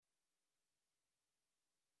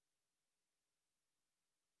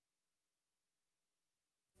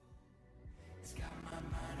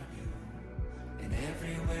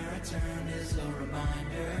turn is a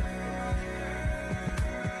reminder.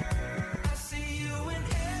 I see you in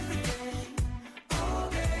everything, all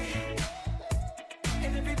day.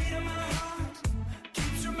 And every beat of my heart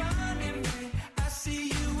keeps reminding me. I see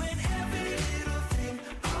you in every little thing,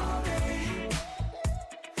 all day.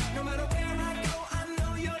 No matter where I go, I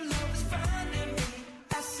know your love is finding me.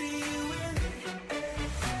 I see you in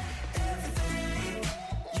everything.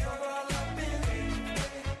 You're all up in everything.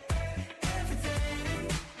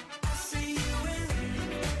 I see you in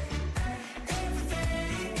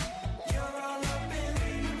everything. You're all up in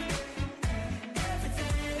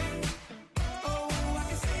everything. Oh, I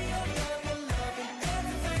can see your love in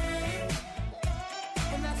everything.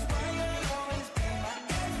 And that's why you'll always be my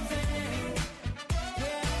everything.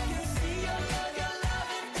 Yeah, I can see your love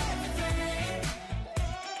in everything.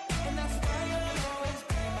 And that's why you'll always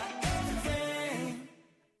be my everything.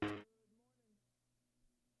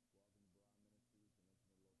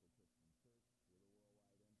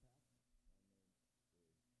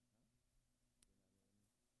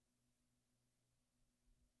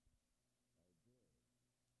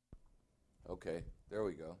 Okay, there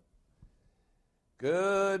we go.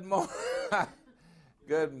 Good morning.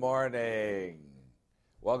 Good morning.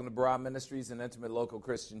 Welcome to Broad Ministries, an intimate local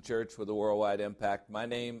Christian church with a worldwide impact. My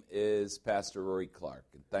name is Pastor Rory Clark,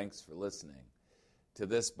 and thanks for listening to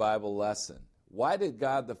this Bible lesson. Why did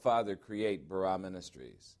God the Father create Broad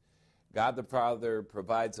Ministries? God the Father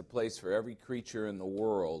provides a place for every creature in the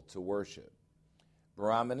world to worship.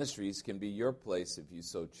 Broad Ministries can be your place if you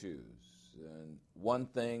so choose. And one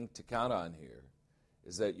thing to count on here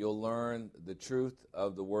is that you'll learn the truth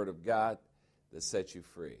of the Word of God that sets you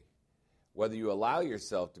free. Whether you allow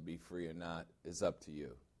yourself to be free or not is up to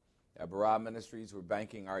you. At Broad Ministries, we're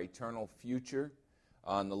banking our eternal future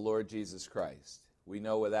on the Lord Jesus Christ. We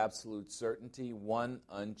know with absolute certainty one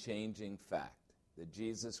unchanging fact, that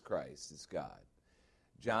Jesus Christ is God.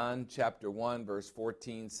 John chapter 1, verse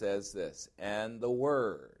 14 says this, and the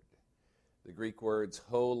Word, the Greek words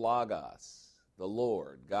ho logos, the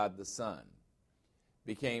Lord, God the Son,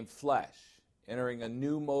 became flesh, entering a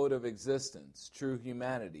new mode of existence, true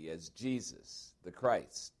humanity, as Jesus, the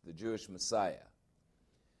Christ, the Jewish Messiah.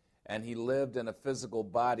 And he lived in a physical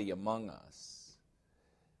body among us.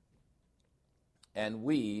 And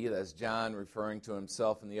we, that's John referring to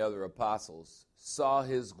himself and the other apostles, saw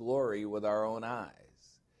his glory with our own eyes,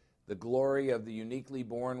 the glory of the uniquely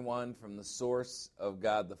born one from the source of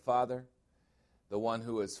God the Father, the one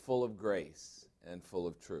who is full of grace and full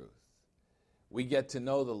of truth. We get to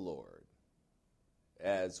know the Lord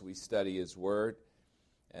as we study his word,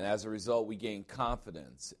 and as a result, we gain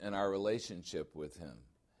confidence in our relationship with him.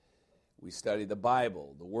 We study the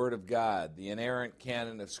Bible, the Word of God, the inerrant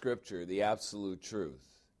canon of Scripture, the absolute truth.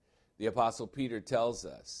 The Apostle Peter tells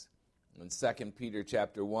us in 2 Peter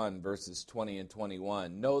chapter 1, verses 20 and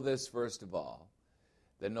 21, know this first of all,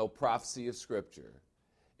 that no prophecy of Scripture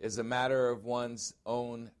is a matter of one's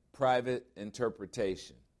own private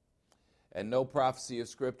interpretation. And no prophecy of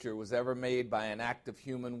Scripture was ever made by an act of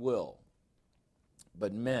human will,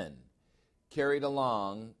 but men carried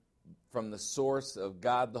along from the source of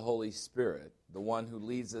God the Holy Spirit, the one who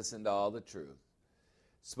leads us into all the truth,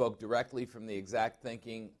 spoke directly from the exact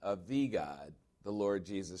thinking of the God, the Lord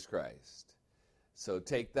Jesus Christ. So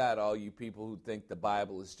take that, all you people who think the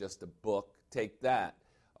Bible is just a book. Take that,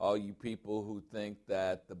 all you people who think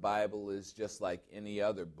that the Bible is just like any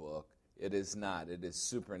other book. It is not. It is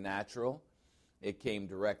supernatural. It came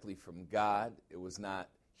directly from God. It was not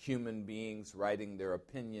human beings writing their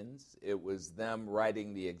opinions. It was them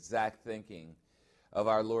writing the exact thinking of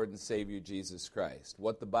our Lord and Savior Jesus Christ.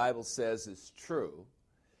 What the Bible says is true,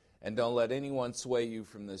 and don't let anyone sway you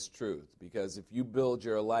from this truth, because if you build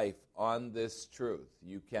your life on this truth,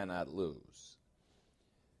 you cannot lose.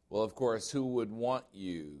 Well, of course, who would want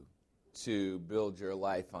you to build your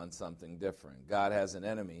life on something different? God has an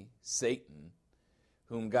enemy, Satan,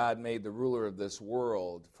 whom God made the ruler of this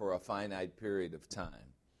world for a finite period of time.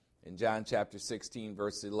 In John chapter 16,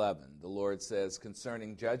 verse 11, the Lord says,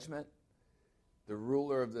 concerning judgment, the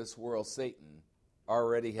ruler of this world, Satan,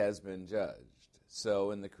 already has been judged.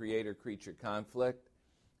 So in the creator-creature conflict,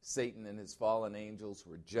 Satan and his fallen angels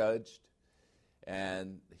were judged,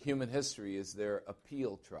 and human history is their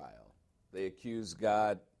appeal trial. They accuse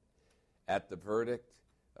God at the verdict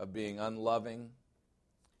of being unloving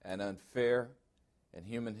and unfair, and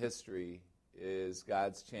human history is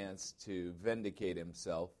God's chance to vindicate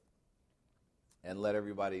himself and let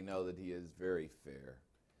everybody know that he is very fair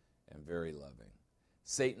and very loving.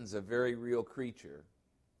 Satan's a very real creature,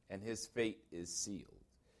 and his fate is sealed.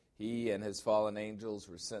 He and his fallen angels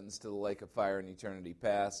were sentenced to the lake of fire in eternity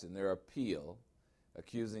past, and their appeal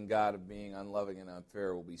accusing God of being unloving and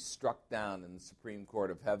unfair, will be struck down in the Supreme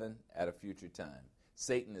Court of heaven at a future time.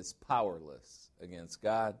 Satan is powerless against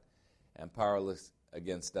God and powerless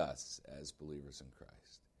against us as believers in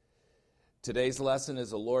Christ. Today's lesson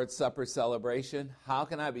is a Lord's Supper celebration. How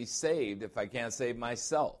can I be saved if I can't save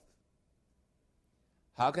myself?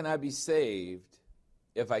 How can I be saved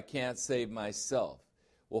if I can't save myself?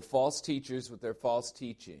 Well, false teachers with their false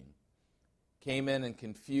teaching came in and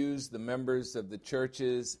confused the members of the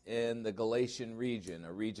churches in the Galatian region,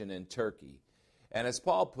 a region in Turkey. And as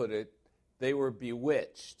Paul put it, they were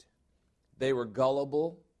bewitched. They were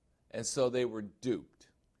gullible, and so they were duped.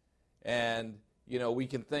 And, we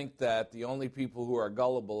can think that the only people who are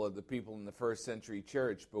gullible are the people in the first century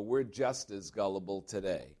church, but we're just as gullible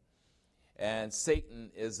today. And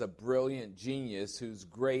Satan is a brilliant genius who's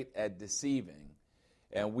great at deceiving,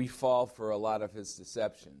 and we fall for a lot of his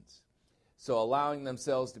deceptions. So allowing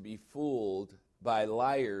themselves to be fooled by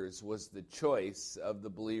liars was the choice of the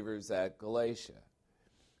believers at Galatia.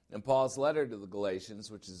 In Paul's letter to the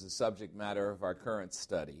Galatians, which is the subject matter of our current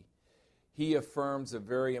study, he affirms a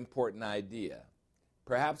very important idea,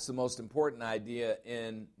 perhaps the most important idea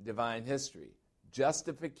in divine history: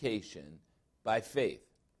 justification by faith.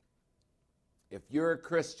 If you're a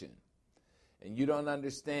Christian and you don't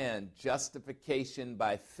understand justification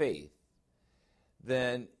by faith,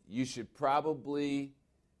 then you should probably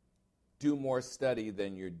do more study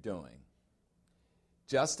than you're doing.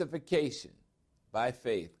 Justification by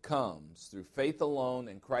faith comes through faith alone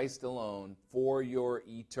in Christ alone for your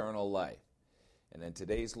eternal life. And in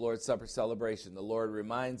today's Lord's Supper celebration, the Lord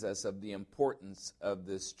reminds us of the importance of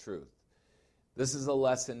this truth. This is a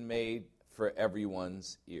lesson made for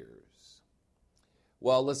everyone's ears.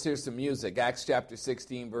 Well, let's hear some music. Acts chapter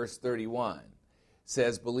 16, verse 31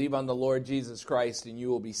 says, "Believe on the Lord Jesus Christ, and you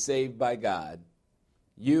will be saved by God,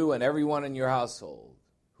 you and everyone in your household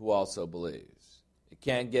who also believes." It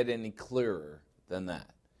can't get any clearer than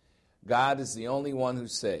that. God is the only one who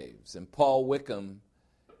saves. And Paul Wickham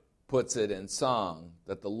puts it in song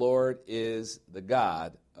that the Lord is the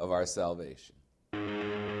God of our salvation.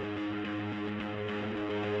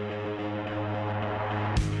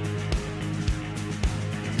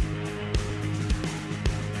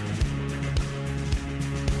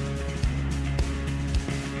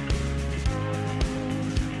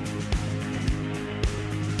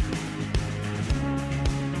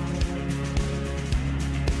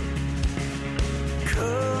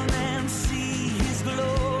 Come and see His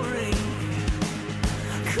glory.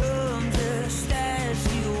 Come just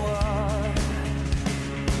as you are.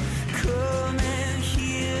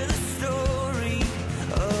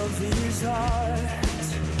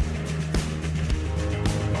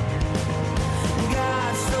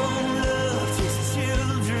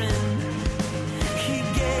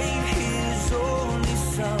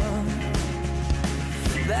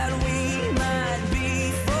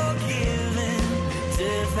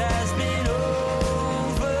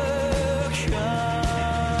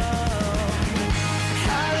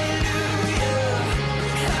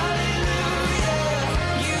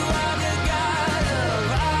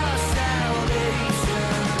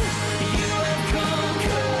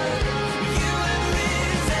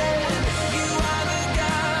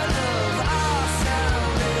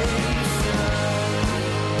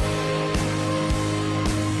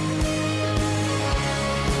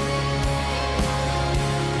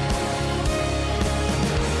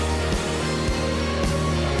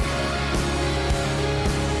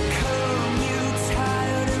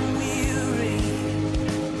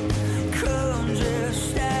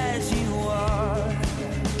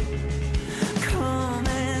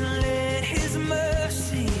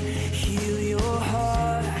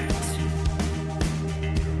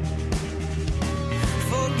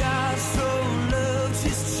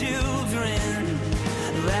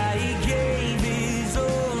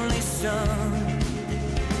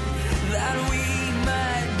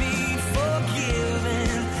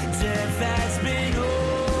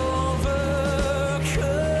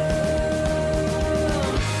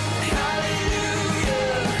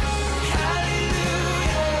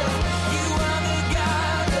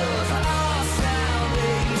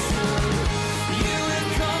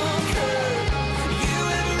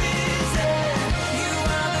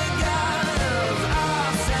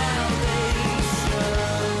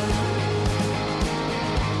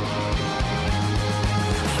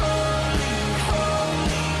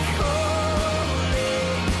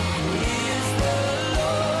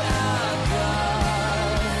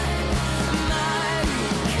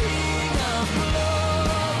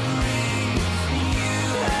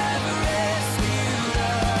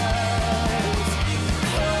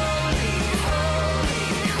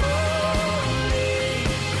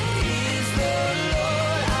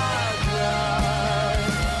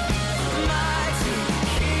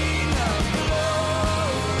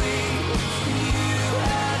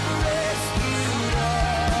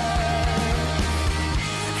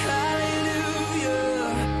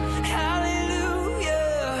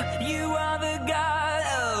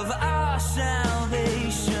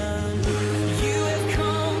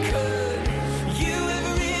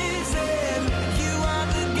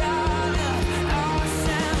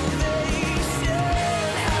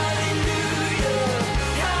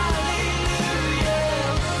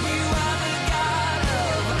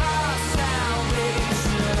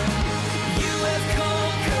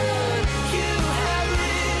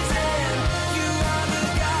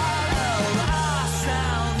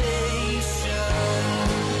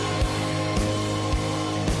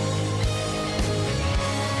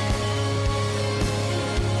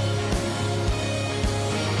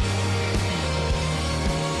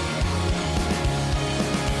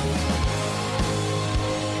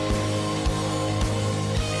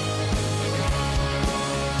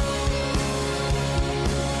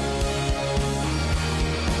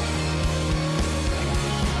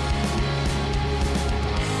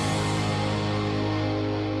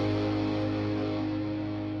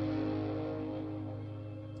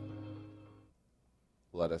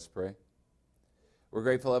 Let us pray. We're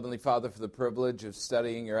grateful, Heavenly Father, for the privilege of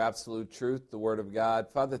studying your absolute truth, the Word of God.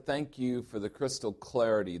 Father, thank you for the crystal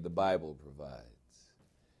clarity the Bible provides.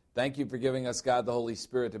 Thank you for giving us, God, the Holy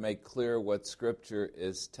Spirit, to make clear what Scripture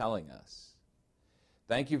is telling us.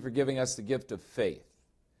 Thank you for giving us the gift of faith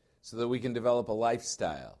so that we can develop a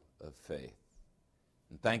lifestyle of faith.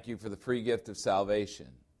 And thank you for the free gift of salvation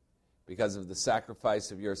because of the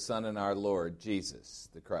sacrifice of your Son and our Lord, Jesus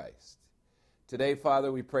the Christ. Today,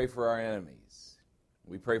 Father, we pray for our enemies.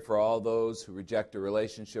 We pray for all those who reject a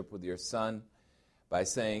relationship with your Son by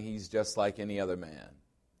saying he's just like any other man.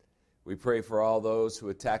 We pray for all those who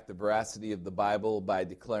attack the veracity of the Bible by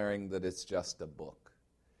declaring that it's just a book.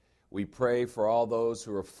 We pray for all those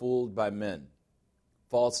who are fooled by men,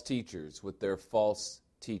 false teachers with their false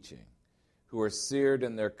teaching, who are seared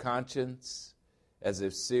in their conscience as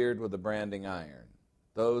if seared with a branding iron,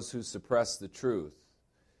 those who suppress the truth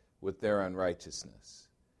with their unrighteousness.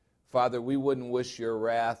 Father, we wouldn't wish your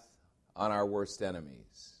wrath on our worst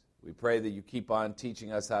enemies. We pray that you keep on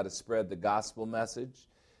teaching us how to spread the gospel message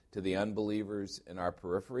to the unbelievers in our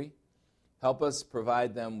periphery. Help us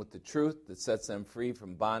provide them with the truth that sets them free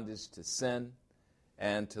from bondage to sin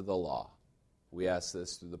and to the law. We ask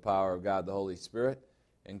this through the power of God the Holy Spirit.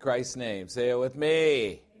 In Christ's name, say it with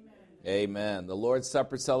me. Amen. Amen. The Lord's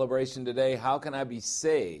Supper celebration today, how can I be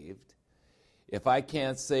saved if I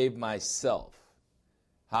can't save myself?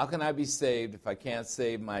 How can I be saved if I can't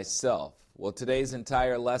save myself? Well, today's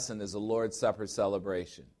entire lesson is a Lord's Supper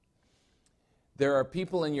celebration. There are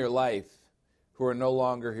people in your life who are no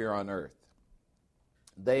longer here on earth.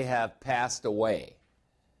 They have passed away,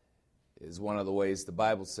 is one of the ways the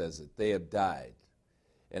Bible says it. They have died.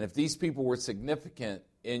 And if these people were significant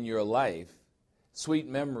in your life, sweet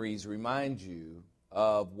memories remind you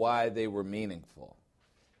of why they were meaningful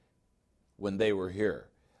when they were here.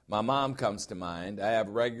 My mom comes to mind. I have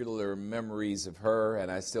regular memories of her,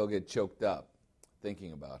 and I still get choked up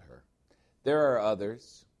thinking about her. There are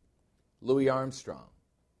others. Louis Armstrong,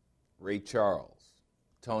 Ray Charles,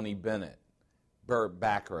 Tony Bennett, Burt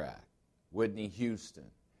Bacharach, Whitney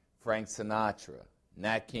Houston, Frank Sinatra,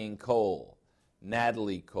 Nat King Cole,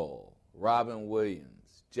 Natalie Cole, Robin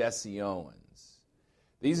Williams, Jesse Owens.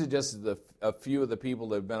 These are just a few of the people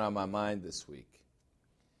that have been on my mind this week.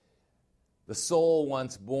 The soul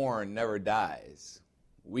once born never dies.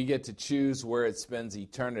 We get to choose where it spends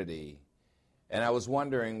eternity, and I was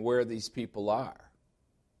wondering where these people are.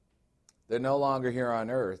 They're no longer here on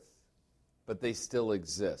earth, but they still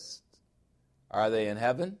exist. Are they in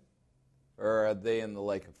heaven, or are they in the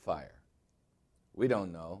lake of fire? We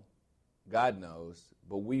don't know. God knows,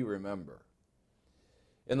 but we remember.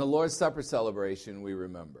 In the Lord's Supper celebration, we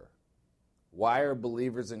remember. Why are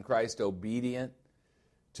believers in Christ obedient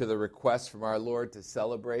to the request from our Lord to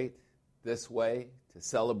celebrate this way, to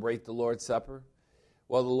celebrate the Lord's Supper?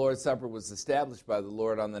 Well, the Lord's Supper was established by the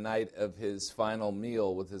Lord on the night of his final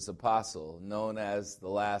meal with his apostle, known as the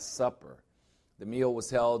Last Supper. The meal was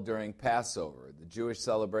held during Passover, the Jewish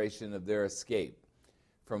celebration of their escape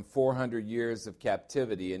from 400 years of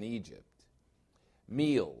captivity in Egypt.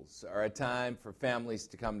 Meals are a time for families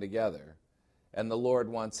to come together, and the Lord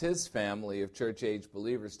wants his family of church-age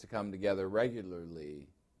believers to come together regularly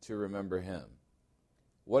to remember him.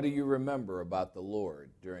 What do you remember about the Lord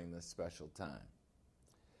during this special time?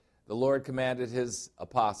 The Lord commanded his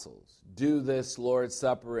apostles, "Do this Lord's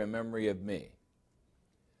Supper in memory of me."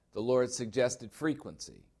 The Lord suggested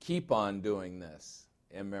frequency. Keep on doing this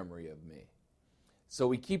in memory of me. So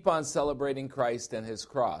we keep on celebrating Christ and his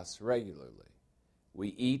cross regularly. We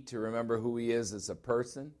eat to remember who he is as a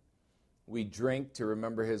person. We drink to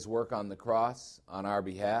remember his work on the cross on our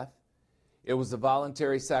behalf. It was a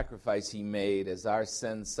voluntary sacrifice he made as our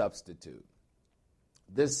sin substitute.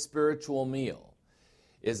 This spiritual meal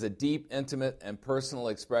is a deep, intimate, and personal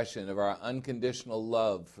expression of our unconditional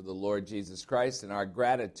love for the Lord Jesus Christ and our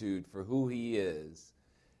gratitude for who he is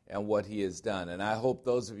and what he has done. And I hope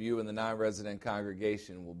those of you in the non-resident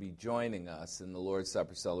congregation will be joining us in the Lord's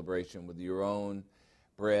Supper celebration with your own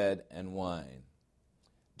bread and wine.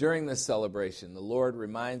 During this celebration, the Lord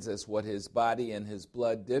reminds us what his body and his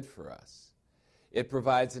blood did for us. It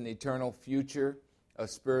provides an eternal future of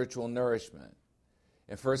spiritual nourishment.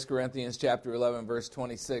 In 1 Corinthians chapter 11, verse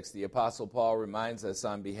 26, the Apostle Paul reminds us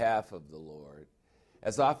on behalf of the Lord,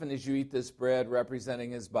 as often as you eat this bread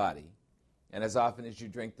representing his body, and as often as you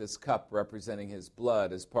drink this cup representing his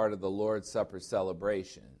blood as part of the Lord's Supper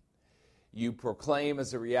celebration, you proclaim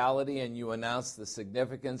as a reality and you announce the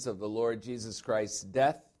significance of the Lord Jesus Christ's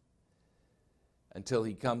death until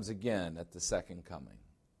he comes again at the second coming.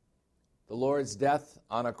 The Lord's death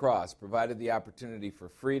on a cross provided the opportunity for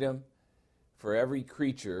freedom, for every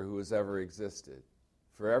creature who has ever existed,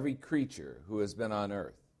 for every creature who has been on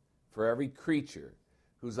earth, for every creature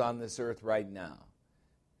who's on this earth right now,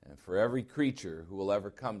 and for every creature who will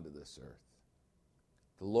ever come to this earth.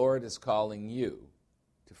 The Lord is calling you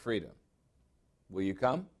to freedom. Will you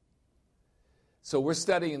come? So we're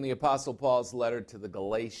studying the Apostle Paul's letter to the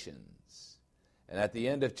Galatians. And at the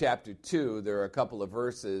end of chapter 2, there are a couple of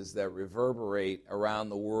verses that reverberate around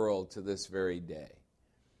the world to this very day.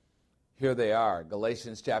 Here they are,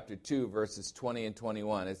 Galatians chapter 2, verses 20 and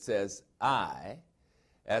 21. It says, I,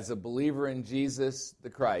 as a believer in Jesus the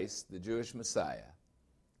Christ, the Jewish Messiah,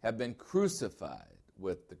 have been crucified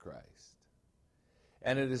with the Christ.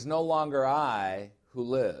 And it is no longer I who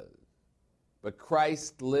live, but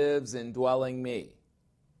Christ lives indwelling me.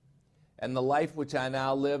 And the life which I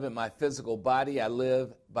now live in my physical body, I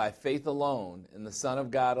live by faith alone in the Son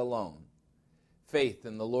of God alone. Faith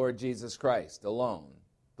in the Lord Jesus Christ alone,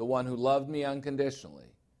 the one who loved me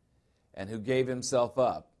unconditionally and who gave himself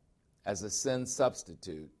up as a sin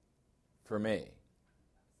substitute for me.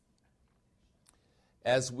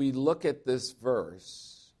 As we look at this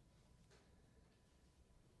verse,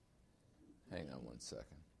 hang on one second.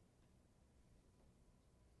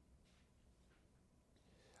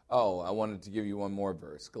 Oh, I wanted to give you one more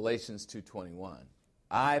verse. Galatians 2:21.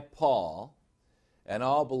 I, Paul, and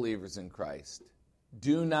all believers in Christ,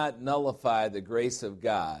 do not nullify the grace of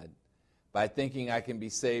God by thinking I can be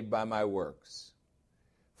saved by my works.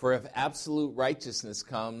 For if absolute righteousness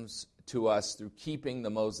comes to us through keeping the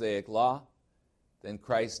Mosaic law, then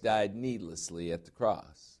Christ died needlessly at the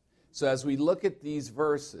cross. So as we look at these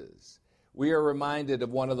verses, we are reminded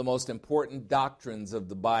of one of the most important doctrines of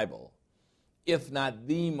the Bible, if not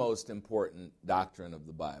the most important doctrine of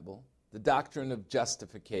the Bible, the doctrine of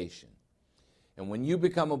justification. And when you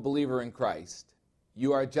become a believer in Christ,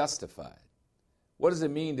 you are justified. What does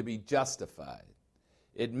it mean to be justified?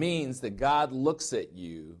 It means that God looks at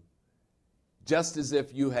you just as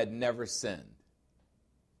if you had never sinned.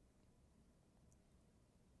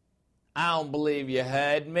 I don't believe you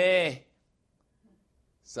heard me.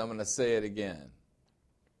 So I'm going to say it again.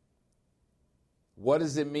 What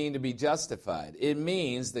does it mean to be justified? It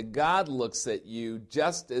means that God looks at you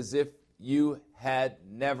just as if you had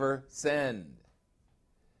never sinned.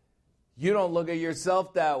 You don't look at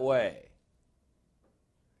yourself that way.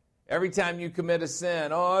 Every time you commit a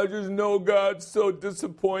sin, oh, I just know God's so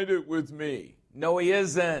disappointed with me. No, he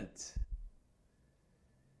isn't.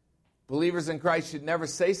 Believers in Christ should never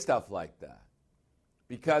say stuff like that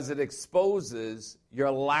because it exposes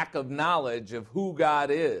your lack of knowledge of who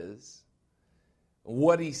God is,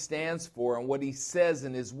 what he stands for, and what he says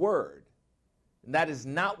in his word. And that is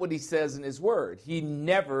not what he says in his word. He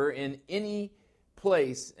never in any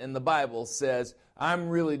place in the Bible says, I'm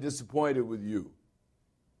really disappointed with you.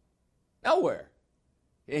 Nowhere.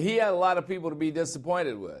 He had a lot of people to be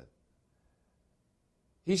disappointed with.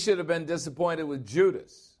 He should have been disappointed with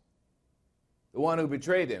Judas, the one who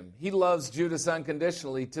betrayed him. He loves Judas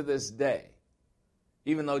unconditionally to this day,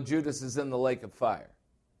 even though Judas is in the lake of fire.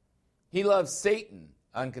 He loves Satan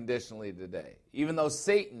unconditionally today, even though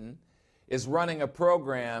Satan is running a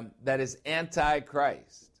program that is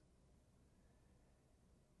anti-Christ.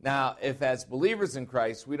 Now, if as believers in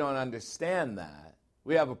Christ we don't understand that,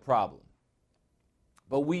 we have a problem.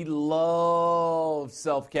 But we love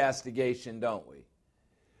self-castigation, don't we?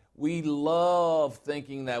 We love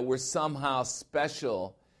thinking that we're somehow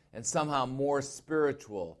special and somehow more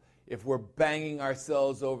spiritual if we're banging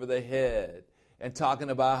ourselves over the head and talking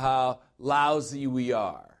about how lousy we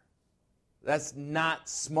are. That's not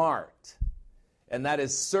smart. And that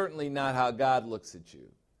is certainly not how God looks at you.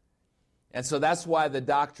 And so that's why the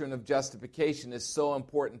doctrine of justification is so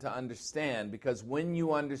important to understand, because when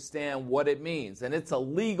you understand what it means, and it's a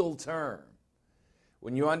legal term,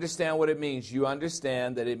 when you understand what it means, you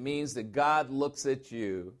understand that it means that God looks at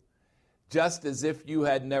you just as if you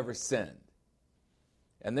had never sinned.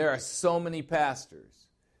 And there are so many pastors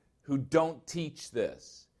who don't teach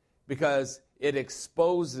this because it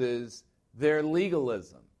exposes their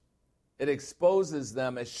legalism. It exposes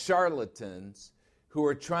them as charlatans who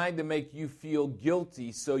are trying to make you feel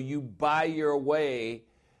guilty so you buy your way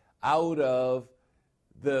out of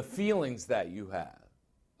the feelings that you have.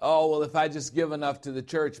 Oh, well, if I just give enough to the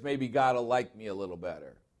church, maybe God will like me a little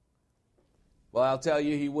better. Well, I'll tell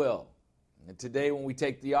you, he will. And today when we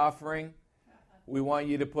take the offering, we want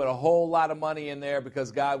you to put a whole lot of money in there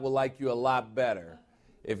because God will like you a lot better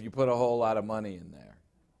if you put a whole lot of money in there.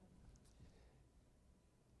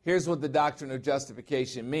 Here's what the doctrine of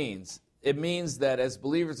justification means. It means that as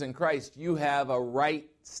believers in Christ, you have a right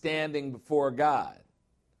standing before God.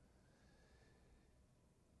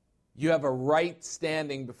 You have a right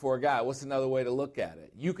standing before God. What's another way to look at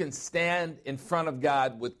it? You can stand in front of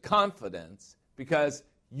God with confidence because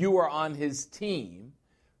you are on his team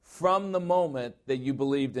from the moment that you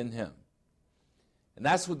believed in him. And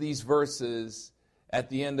that's what these verses at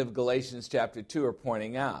the end of Galatians chapter 2 are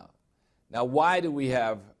pointing out. Now, why do we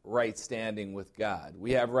have right standing with God?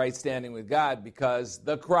 We have right standing with God because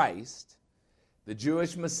the Christ, the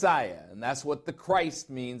Jewish Messiah, and that's what the Christ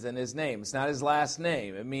means in his name. It's not his last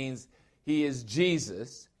name. It means he is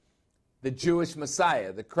Jesus, the Jewish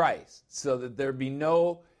Messiah, the Christ, so that there be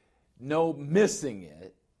no missing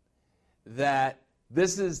it, that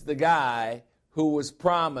this is the guy who was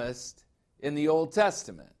promised in the Old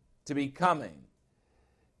Testament to be coming,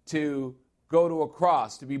 to go to a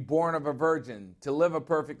cross, to be born of a virgin, to live a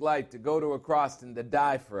perfect life, to go to a cross and to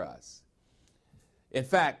die for us. In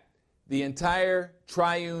fact, the entire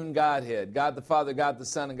triune Godhead, God the Father, God the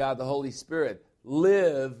Son, and God the Holy Spirit,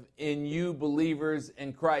 live in you believers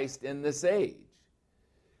in Christ in this age.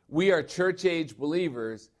 We are church-age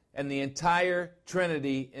believers, and the entire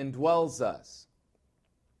Trinity indwells us.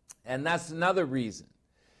 And that's another reason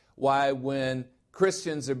why when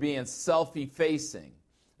Christians are being self-effacing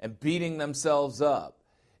and beating themselves up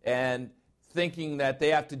and thinking that they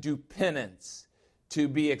have to do penance to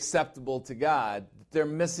be acceptable to God, they're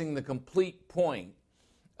missing the complete point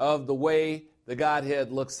of the way the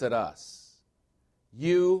Godhead looks at us.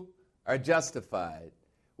 You are justified,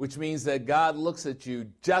 which means that God looks at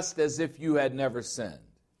you just as if you had never sinned.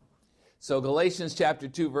 So Galatians chapter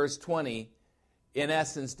 2, verse 20, in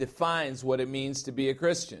essence, defines what it means to be a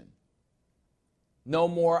Christian. No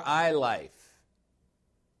more I life.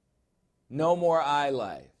 No more I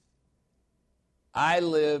life. I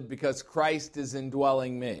live because Christ is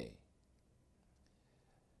indwelling me.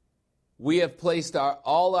 We have placed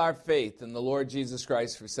all our faith in the Lord Jesus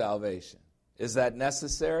Christ for salvation. Is that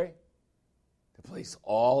necessary? To place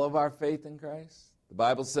all of our faith in Christ? The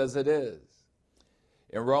Bible says it is.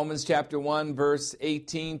 In Romans chapter 1, verse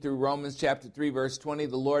 18 through Romans chapter 3, verse 20,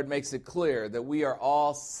 the Lord makes it clear that we are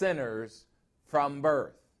all sinners from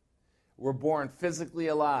birth. We're born physically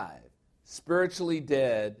alive, spiritually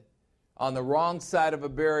dead, on the wrong side of a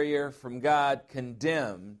barrier from God,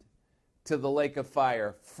 condemned to the lake of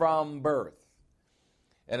fire from birth.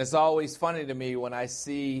 And it's always funny to me when I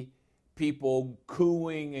see people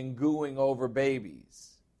cooing and gooing over babies.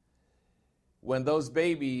 When those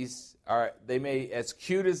babies are, they may, as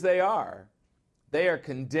cute as they are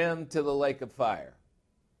condemned to the lake of fire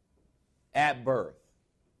at birth.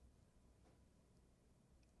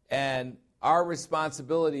 And our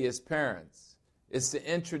responsibility as parents is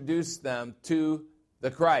to introduce them to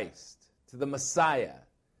the Christ, to the Messiah,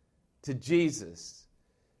 to Jesus,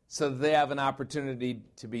 so that they have an opportunity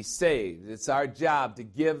to be saved. It's our job to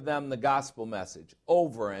give them the gospel message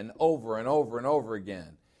over and over and over and over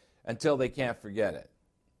again until they can't forget it.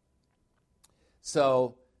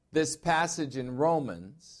 So this passage in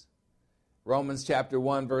Romans chapter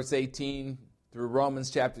 1, verse 18 through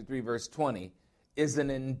Romans chapter 3, verse 20, is an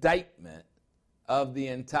indictment of the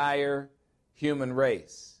entire human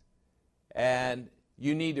race. And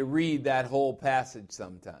you need to read that whole passage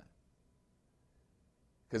sometime.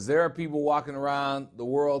 Because there are people walking around the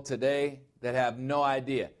world today that have no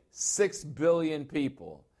idea. 6 billion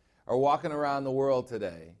people are walking around the world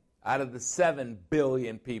today out of the 7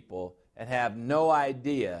 billion people and have no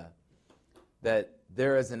idea that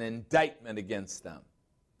there is an indictment against them.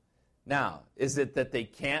 Now, is it that they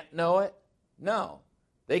can't know it? No,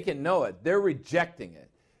 they can know it. They're rejecting it.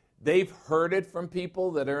 They've heard it from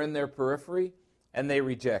people that are in their periphery, and they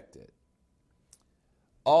reject it.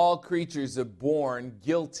 All creatures are born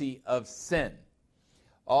guilty of sin.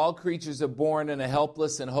 All creatures are born in a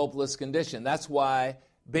helpless and hopeless condition. That's why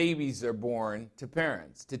babies are born to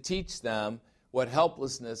parents, to teach them what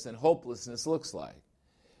helplessness and hopelessness looks like.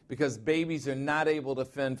 Because babies are not able to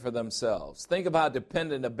fend for themselves. Think of how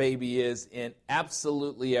dependent a baby is in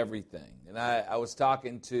absolutely everything. And I was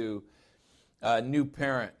talking to a new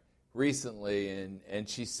parent recently, and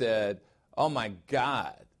she said, oh my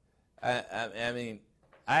God, I mean,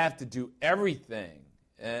 I have to do everything.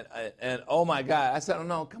 And oh my God. I said, oh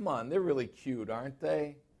no, come on, they're really cute, aren't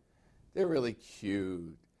they? They're really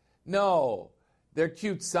cute. No, they're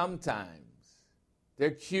cute sometimes.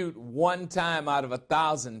 They're cute one time out of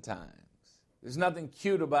 1,000 times. There's nothing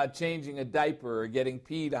cute about changing a diaper or getting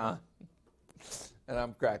peed on. And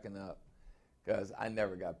I'm cracking up because I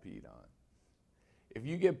never got peed on. If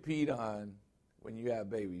you get peed on when you have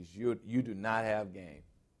babies, you do not have game.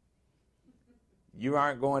 You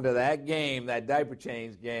aren't going to that game, that diaper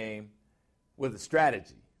change game, with a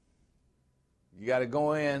strategy. You got to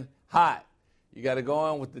go in hot. You got to go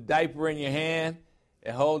on with the diaper in your hand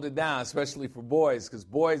and hold it down, especially for boys, because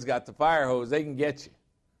boys got the fire hose. They can get you.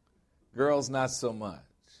 Girls, not so much.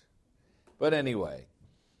 But anyway,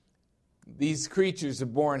 these creatures are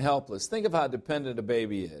born helpless. Think of how dependent a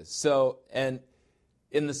baby is. So, and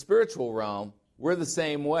in the spiritual realm, we're the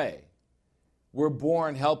same way. We're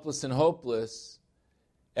born helpless and hopeless,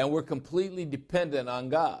 and we're completely dependent on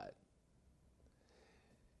God.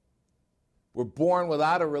 We're born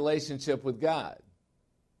without a relationship with God.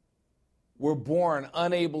 We're born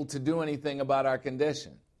unable to do anything about our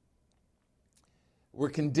condition. We're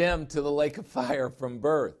condemned to the lake of fire from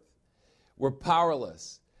birth. We're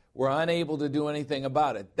powerless. We're unable to do anything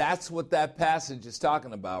about it. That's what that passage is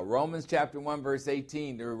talking about. Romans chapter 1, verse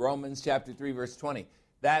 18 to Romans chapter 3, verse 20.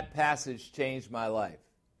 That passage changed my life.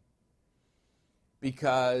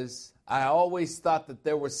 Because I always thought that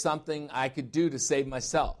there was something I could do to save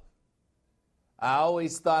myself. I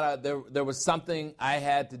always thought there was something I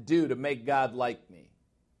had to do to make God like me.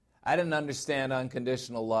 I didn't understand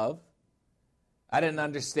unconditional love. I didn't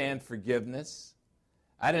understand forgiveness.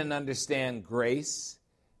 I didn't understand grace,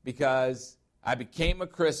 because I became a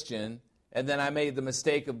Christian and then I made the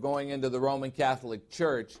mistake of going into the Roman Catholic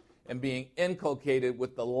Church and being inculcated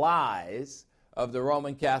with the lies of the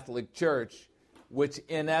Roman Catholic Church, which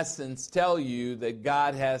in essence tell you that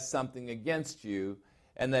God has something against you,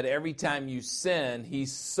 and that every time you sin,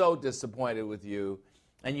 he's so disappointed with you,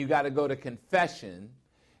 and you got to go to confession,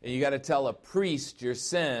 and you got to tell a priest your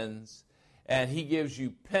sins, and he gives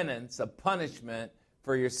you penance, a punishment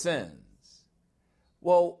for your sins.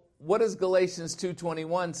 Well, what does Galatians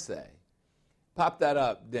 2:21 say? Pop that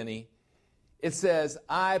up, Denny. It says,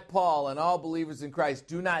 I, Paul, and all believers in Christ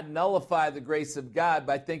do not nullify the grace of God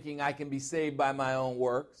by thinking I can be saved by my own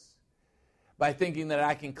works, by thinking that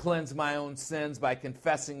I can cleanse my own sins by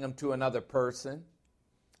confessing them to another person.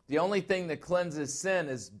 The only thing that cleanses sin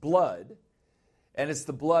is blood, and it's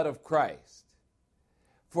the blood of Christ.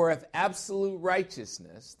 For if absolute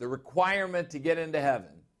righteousness, the requirement to get into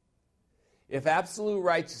heaven, if absolute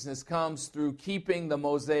righteousness comes through keeping the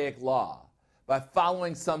Mosaic law, by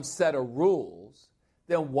following some set of rules,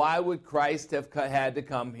 then why would Christ have had to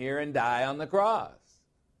come here and die on the cross?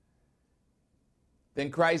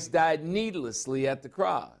 Then Christ died needlessly at the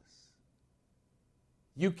cross.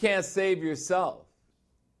 You can't save yourself.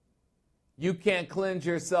 You can't cleanse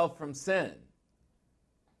yourself from sin.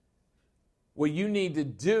 What you need to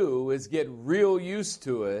do is get real used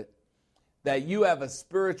to it, that you have a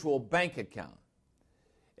spiritual bank account.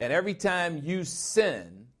 And every time you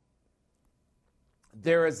sin,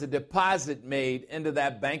 there is a deposit made into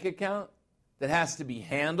that bank account that has to be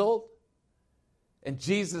handled. And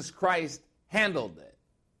Jesus Christ handled it.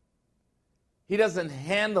 He doesn't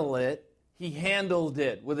handle it, he handled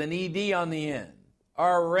it with an ED on the end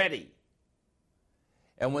already.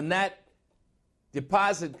 And when that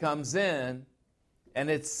deposit comes in and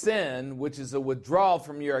it's sin, which is a withdrawal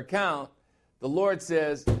from your account, the Lord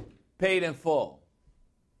says, paid in full.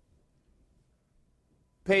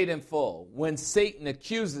 Paid in full. When Satan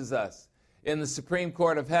accuses us in the Supreme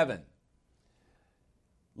Court of Heaven,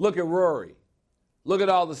 look at Rory. Look at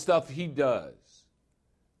all the stuff he does.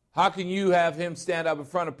 How can you have him stand up in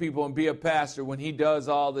front of people and be a pastor when he does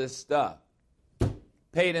all this stuff?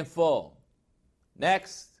 Paid in full.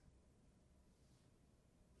 Next.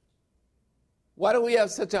 Why do we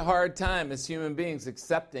have such a hard time as human beings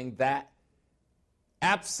accepting that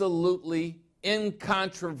absolutely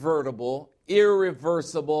incontrovertible,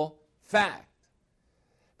 irreversible fact?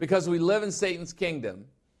 Because we live in Satan's kingdom,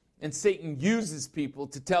 and Satan uses people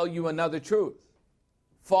to tell you another truth.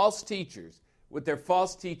 False teachers with their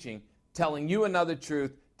false teaching telling you another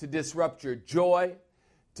truth to disrupt your joy,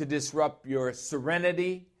 to disrupt your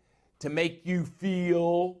serenity, to make you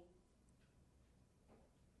feel.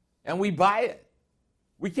 And we buy it.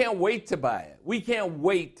 We can't wait to buy it. We can't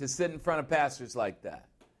wait to sit in front of pastors like that.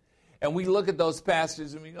 And we look at those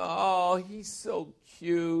pastors and we go, oh, he's so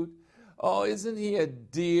cute. Oh, isn't he a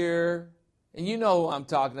dear? And you know who I'm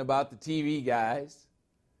talking about, the TV guys.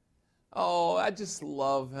 Oh, I just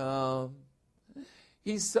love him.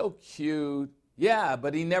 He's so cute. Yeah,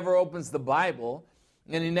 but he never opens the Bible,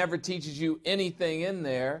 and he never teaches you anything in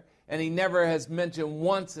there, and he never has mentioned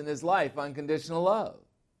once in his life unconditional love.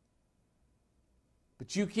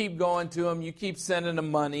 But you keep going to him, you keep sending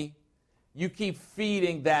him money, you keep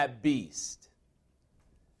feeding that beast.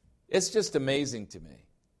 It's just amazing to me.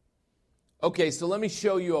 Okay, so let me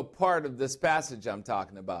show you a part of this passage I'm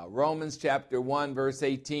talking about. Romans chapter 1, verse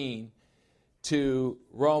 18 to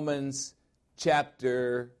Romans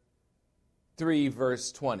chapter 3,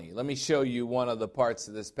 verse 20. Let me show you one of the parts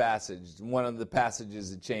of this passage, one of the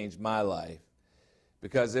passages that changed my life.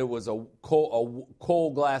 because it was a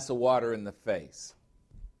cold glass of water in the face.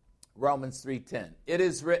 Romans 3:10. It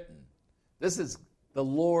is written. This is the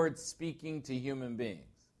Lord speaking to human beings.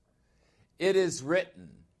 It is written.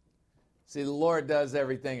 See, the Lord does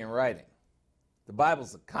everything in writing. The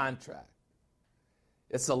Bible's a contract.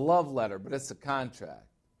 It's a love letter, but it's a contract.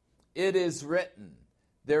 It is written.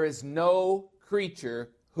 There is no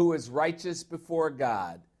creature who is righteous before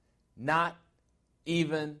God, not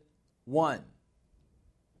even one.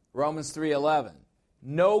 Romans 3:11.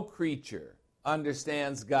 No creature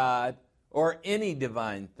understands God or any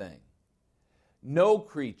divine thing. No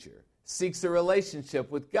creature seeks a relationship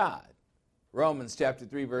with God. Romans chapter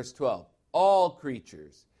 3, verse 12. All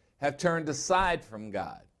creatures have turned aside from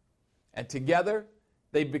God, and together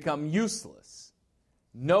they become useless.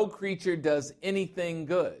 No creature does anything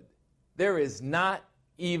good. There is not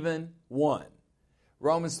even one.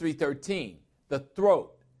 Romans 3:13. The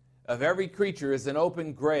throat of every creature is an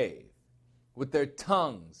open grave. With their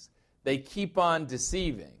tongues they keep on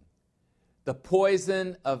deceiving. The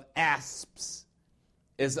poison of asps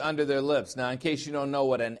is under their lips. Now, in case you don't know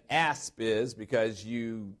what an asp is, because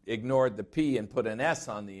you ignored the P and put an S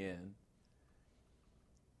on the end,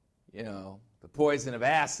 the poison of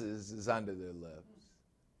asses is under their lips,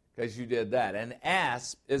 because you did that. An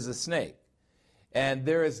asp is a snake. And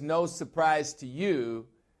there is no surprise to you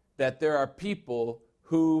that there are people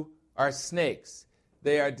who are snakes.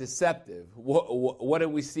 They are deceptive. What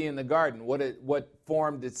did we see in the garden? What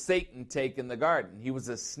form did Satan take in the garden? He was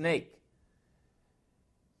a snake.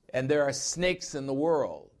 And there are snakes in the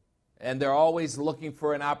world, and they're always looking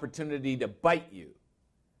for an opportunity to bite you.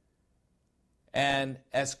 And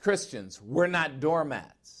as Christians, we're not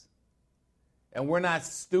doormats, and we're not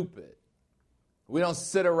stupid. We don't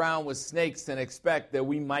sit around with snakes and expect that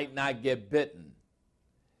we might not get bitten.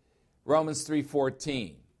 Romans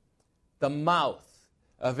 3:14. The mouth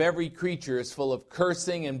of every creature is full of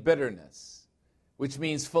cursing and bitterness, which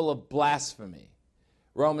means full of blasphemy.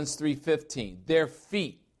 Romans 3:15. Their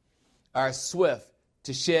feet are swift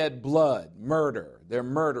to shed blood, murder. They're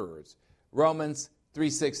murderers. Romans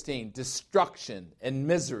 3:16. Destruction and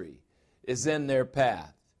misery is in their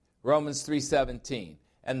path. Romans 3:17.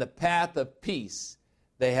 And the path of peace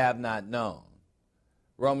they have not known.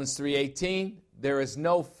 Romans 3:18. There is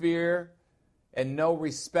no fear and no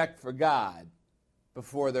respect for God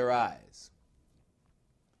before their eyes.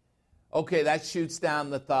 Okay, that shoots down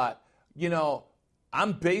the thought,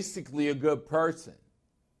 I'm basically a good person.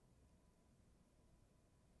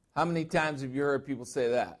 How many times have you heard people say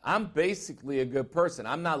that? I'm basically a good person.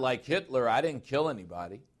 I'm not like Hitler. I didn't kill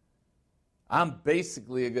anybody. I'm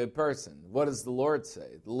basically a good person. What does the Lord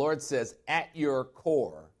say? The Lord says, at your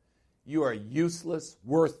core, you are useless,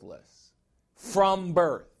 worthless, from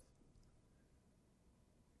birth.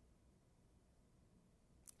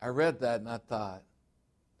 I read that and I thought,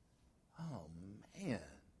 oh man,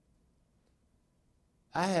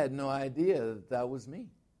 I had no idea that was me.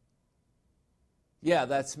 Yeah,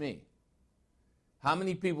 that's me. How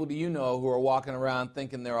many people do you know who are walking around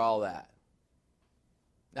thinking they're all that?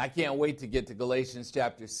 I can't wait to get to Galatians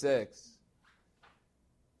chapter 6.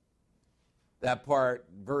 That part,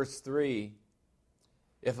 verse 3.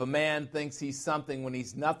 If a man thinks he's something when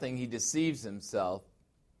he's nothing, he deceives himself.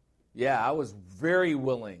 Yeah, I was very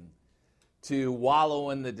willing to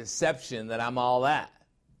wallow in the deception that I'm all that.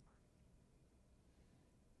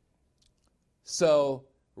 So,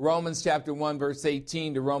 Romans chapter 1, verse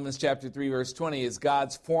 18 to Romans chapter 3, verse 20 is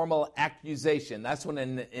God's formal accusation. That's what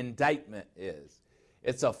an indictment is.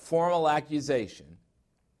 It's a formal accusation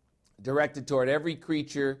directed toward every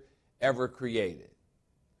creature ever created.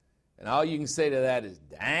 And all you can say to that is,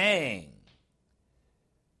 dang.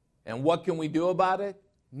 And what can we do about it?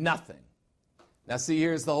 Nothing. Now see,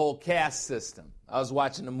 here's the whole caste system. I was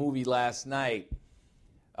watching a movie last night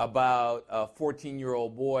about a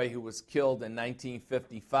 14-year-old boy who was killed in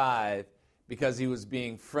 1955 because he was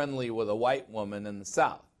being friendly with a white woman in the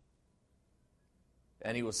South.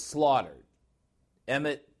 And he was slaughtered.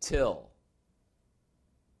 Emmett Till.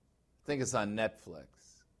 I think it's on Netflix.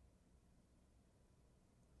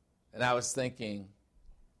 And I was thinking,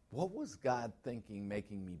 what was God thinking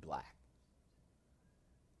making me black?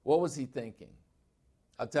 What was he thinking?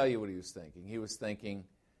 I'll tell you what he was thinking. He was thinking,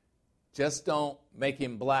 just don't make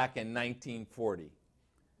him black in 1940,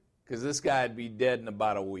 because this guy would be dead in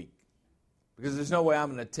about a week. Because there's no way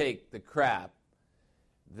I'm going to take the crap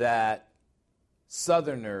that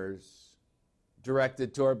Southerners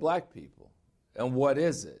directed toward black people. And what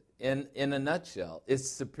is it? In a nutshell, it's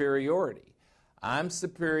superiority. I'm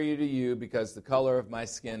superior to you because the color of my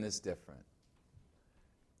skin is different.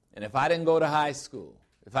 And if I didn't go to high school,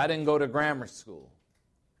 if I didn't go to grammar school,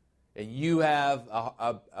 and you have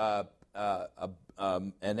an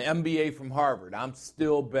MBA from Harvard, I'm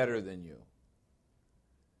still better than you.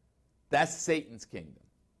 That's Satan's kingdom.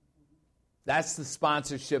 That's the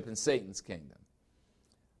sponsorship in Satan's kingdom.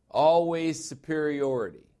 Always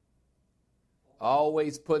superiority.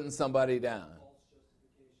 Always putting somebody down.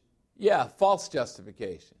 Yeah, false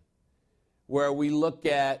justification. Where we look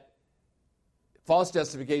at, false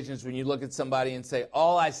justification is when you look at somebody and say,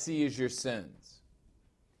 all I see is your sins.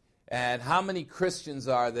 And how many Christians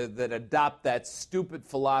are there that adopt that stupid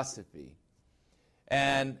philosophy?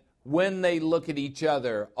 And when they look at each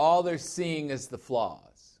other, all they're seeing is the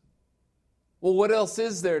flaws. Well, what else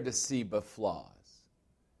is there to see but flaws?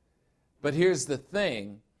 But here's the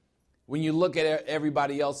thing. When you look at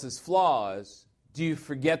everybody else's flaws, do you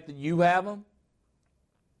forget that you have them?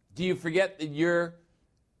 Do you forget that you're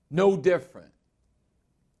no different?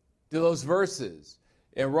 Do those verses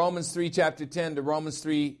in Romans 3, chapter 10 to Romans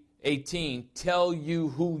 3:18 tell you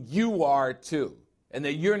who you are too, and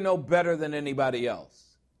that you're no better than anybody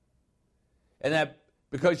else? And that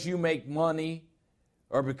because you make money,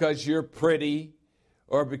 or because you're pretty,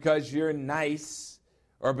 or because you're nice,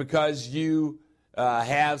 or because you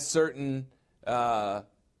have certain,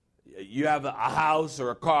 you have a house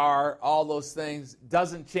or a car, all those things,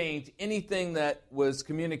 doesn't change anything that was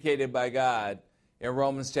communicated by God in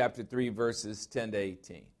Romans chapter 3, verses 10 to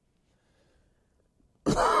 18.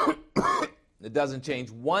 It doesn't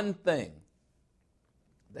change one thing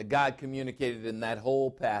that God communicated in that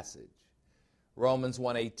whole passage. Romans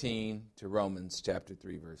 1:18 to Romans chapter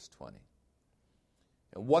 3, verse 20.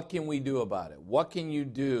 And what can we do about it? What can you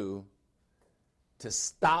do to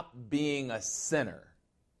stop being a sinner?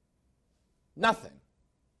 Nothing.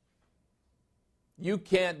 You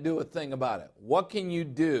can't do a thing about it. What can you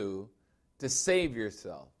do to save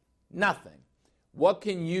yourself? Nothing. What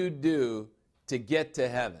can you do to get to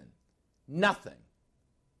heaven? Nothing.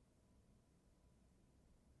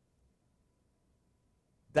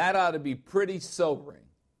 That ought to be pretty sobering.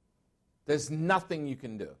 There's nothing you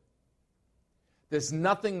can do. There's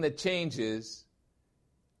nothing that changes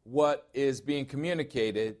what is being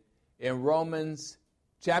communicated in Romans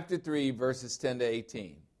chapter 3, verses 10 to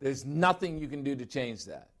 18. There's nothing you can do to change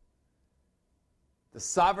that. The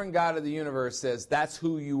sovereign God of the universe says that's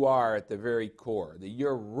who you are at the very core, that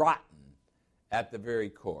you're rotten at the very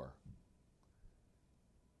core.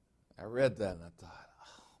 I read that and I thought,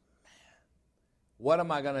 oh man, what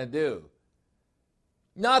am I going to do?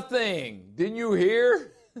 Nothing. Didn't you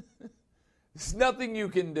hear? There's nothing you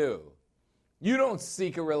can do. You don't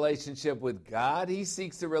seek a relationship with God. He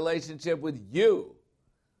seeks a relationship with you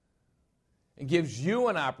and gives you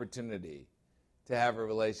an opportunity to have a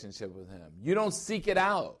relationship with him. You don't seek it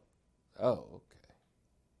out. Oh, okay.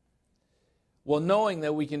 Well, knowing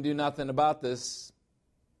that we can do nothing about this,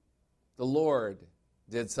 the Lord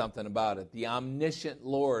did something about it. The omniscient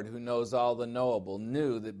Lord who knows all the knowable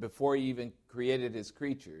knew that before he even created his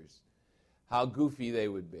creatures, how goofy they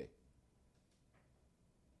would be.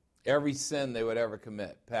 Every sin they would ever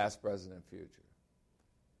commit, past, present, and future.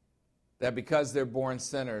 That because they're born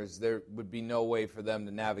sinners, there would be no way for them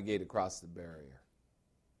to navigate across the barrier.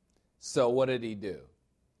 So what did he do?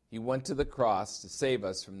 He went to the cross to save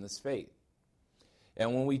us from this fate.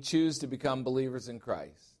 And when we choose to become believers in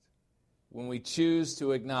Christ, when we choose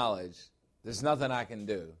to acknowledge there's nothing I can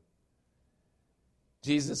do,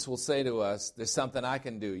 Jesus will say to us, there's something I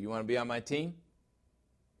can do. You want to be on my team?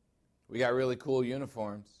 We got really cool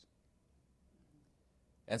uniforms.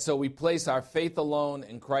 And so we place our faith alone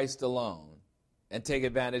in Christ alone and take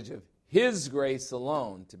advantage of his grace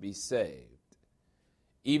alone to be saved.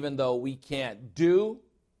 Even though we can't do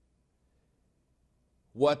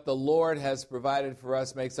what the Lord has provided for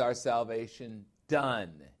us makes our salvation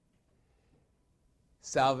done.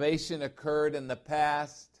 Salvation occurred in the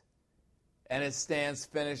past and it stands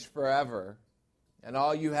finished forever. And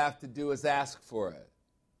all you have to do is ask for it.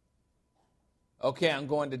 Okay, I'm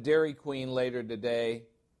going to Dairy Queen later today,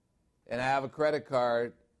 and I have a credit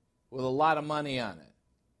card with a lot of money on it,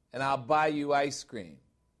 and I'll buy you ice cream.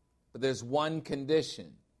 But there's one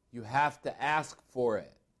condition. You have to ask for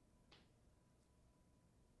it.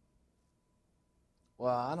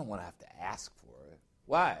 Well, I don't want to have to ask for it.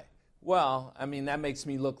 Why? Well, I mean, that makes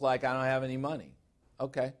me look like I don't have any money.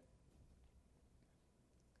 Okay.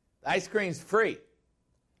 The ice cream's free.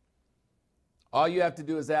 All you have to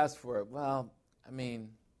do is ask for it. Well,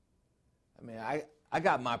 I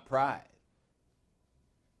got my pride.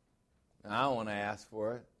 I don't want to ask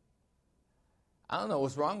for it. I don't know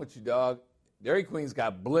what's wrong with you, dog. Dairy Queen's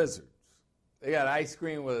got blizzards. They got ice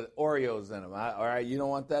cream with Oreos in them. All right, you don't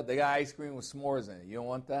want that? They got ice cream with s'mores in it. You don't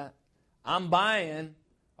want that? I'm buying.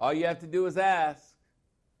 All you have to do is ask.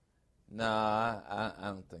 No, I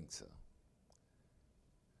don't think so.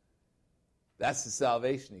 That's the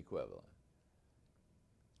salvation equivalent.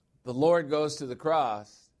 The Lord goes to the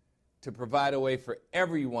cross to provide a way for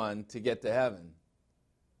everyone to get to heaven.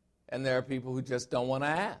 And there are people who just don't want to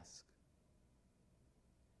ask.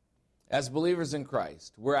 As believers in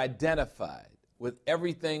Christ, we're identified with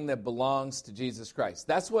everything that belongs to Jesus Christ.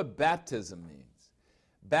 That's what baptism means.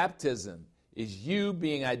 Baptism is you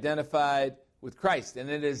being identified with Christ. And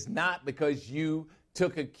it is not because you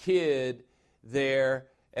took a kid there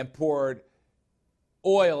and poured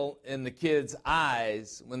oil in the kid's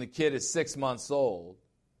eyes when the kid is 6 months old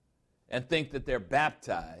and think that they're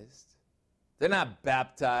baptized. They're not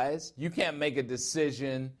baptized. You can't make a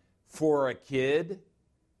decision for a kid.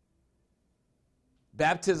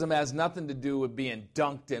 Baptism has nothing to do with being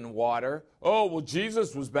dunked in water. Oh, well,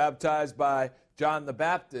 Jesus was baptized by John the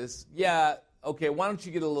Baptist. Yeah, okay, why don't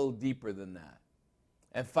you get a little deeper than that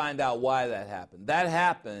and find out why that happened? That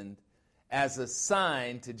happened as a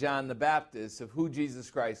sign to John the Baptist of who Jesus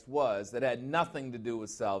Christ was that had nothing to do with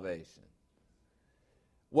salvation.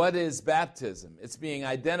 What is baptism? It's being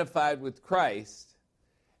identified with Christ,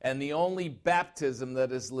 and the only baptism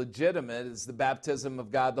that is legitimate is the baptism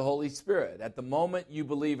of God the Holy Spirit. At the moment you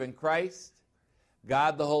believe in Christ,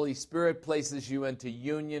 God the Holy Spirit places you into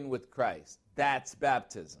union with Christ. That's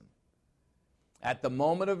baptism. At the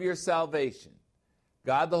moment of your salvation,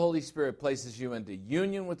 God the Holy Spirit places you into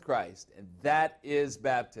union with Christ, and that is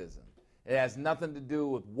baptism. It has nothing to do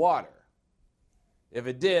with water. If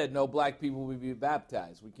it did, no black people would be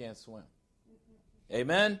baptized. We can't swim.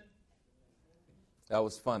 Amen? That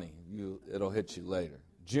was funny. It'll hit you later.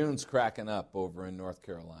 June's cracking up over in North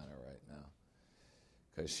Carolina right now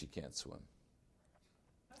because she can't swim.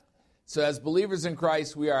 So as believers in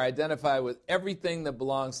Christ, we are identified with everything that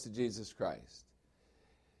belongs to Jesus Christ.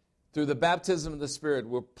 Through the baptism of the Spirit,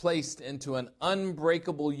 we're placed into an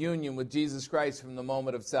unbreakable union with Jesus Christ from the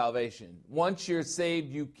moment of salvation. Once you're saved,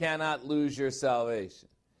 you cannot lose your salvation.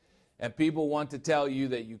 And people want to tell you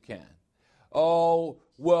that you can. Oh,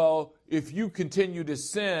 well, if you continue to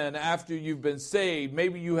sin after you've been saved,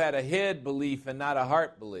 maybe you had a head belief and not a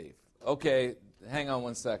heart belief. Okay, hang on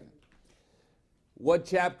one second. What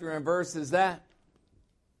chapter and verse is that?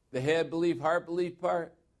 The head belief, heart belief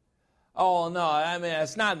part? Oh, no, I mean,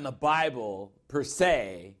 it's not in the Bible per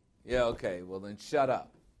se. Yeah, okay, well then shut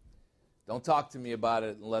up. Don't talk to me about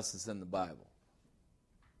it unless it's in the Bible.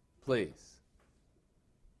 Please.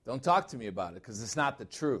 Don't talk to me about it because it's not the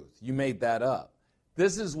truth. You made that up.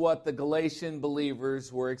 This is what the Galatian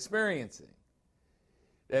believers were experiencing.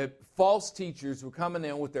 False teachers were coming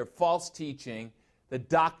in with their false teaching, the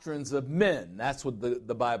doctrines of men. That's what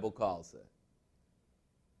the Bible calls it.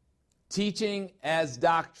 Teaching as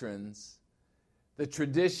doctrines the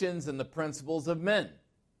traditions and the principles of men.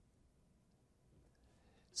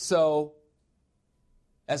 So,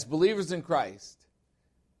 as believers in Christ,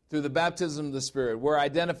 through the baptism of the Spirit, we're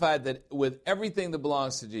identified with everything that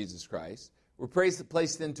belongs to Jesus Christ. We're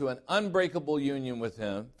placed into an unbreakable union with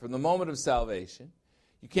Him from the moment of salvation.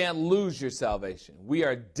 You can't lose your salvation. We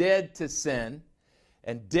are dead to sin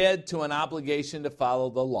and dead to an obligation to follow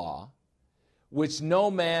the law, which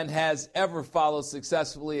no man has ever followed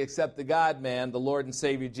successfully except the God-man, the Lord and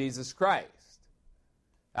Savior Jesus Christ.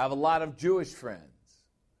 I have a lot of Jewish friends,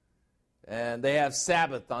 and they have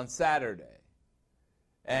Sabbath on Saturday.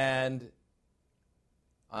 And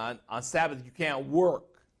on Sabbath, you can't work.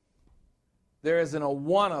 There isn't a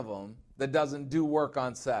one of them that doesn't do work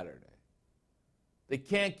on Saturday. They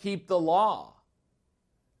can't keep the law.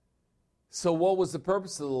 So what was the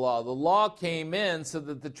purpose of the law? The law came in so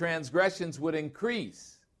that the transgressions would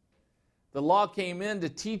increase. The law came in to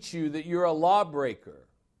teach you that you're a lawbreaker.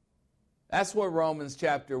 That's what Romans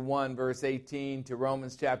chapter 1, verse 18 to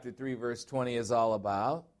Romans chapter 3, verse 20 is all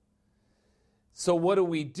about. So what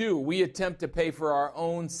do? We attempt to pay for our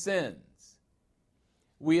own sins.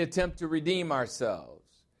 We attempt to redeem ourselves.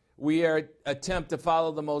 We attempt to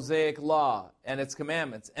follow the Mosaic law and its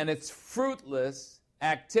commandments. And it's fruitless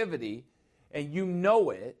activity, and you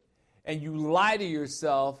know it, and you lie to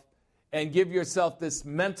yourself and give yourself this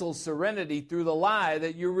mental serenity through the lie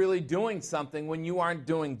that you're really doing something when you aren't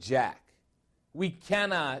doing jack. We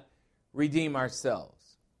cannot redeem ourselves.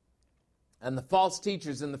 And the false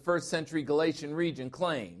teachers in the first century Galatian region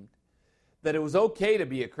claimed that it was okay to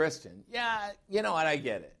be a Christian. Yeah, you know what, I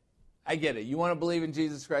get it. I get it. You want to believe in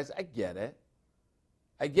Jesus Christ? I get it.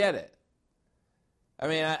 I get it. I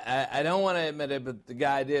mean, I don't want to admit it, but the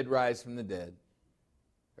guy did rise from the dead,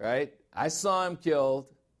 right? I saw him killed.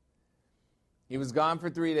 He was gone for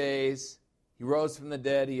 3 days. He rose from the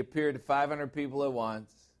dead. He appeared to 500 people at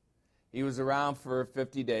once. He was around for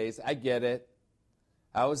 50 days. I get it.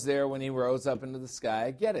 I was there when he rose up into the sky.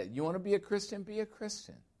 I get it. You want to be a Christian? Be a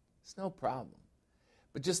Christian. It's no problem.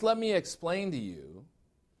 But just let me explain to you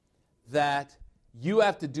that you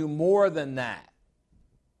have to do more than that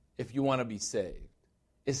if you want to be saved.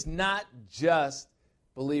 It's not just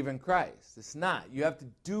believe in Christ. It's not. You have to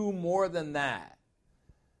do more than that.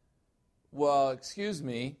 Well, excuse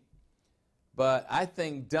me, but I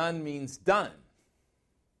think done means done.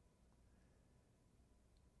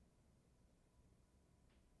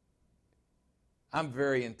 I'm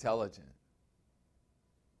very intelligent.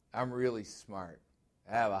 I'm really smart.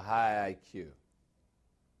 I have a high IQ.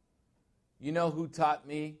 You know who taught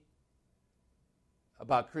me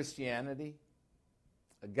about Christianity?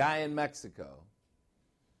 A guy in Mexico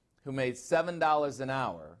who made $7 an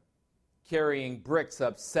hour carrying bricks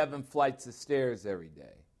up 7 flights of stairs every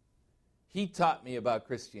day. He taught me about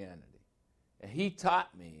Christianity. And he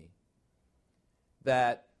taught me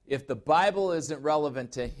that if the Bible isn't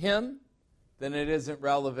relevant to him, then it isn't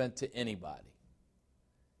relevant to anybody.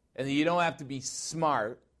 And you don't have to be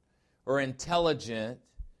smart or intelligent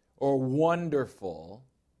or wonderful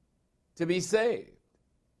to be saved.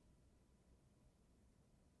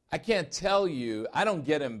 I can't tell you, I don't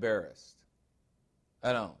get embarrassed.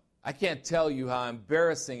 I don't. I can't tell you how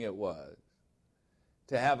embarrassing it was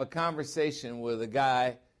to have a conversation with a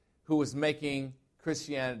guy who was making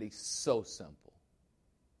Christianity so simple.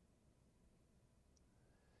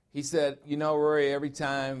 He said, you know, Rory, every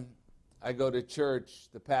time I go to church,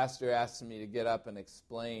 the pastor asks me to get up and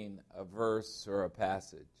explain a verse or a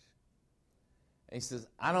passage. And he says,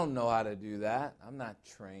 I don't know how to do that. I'm not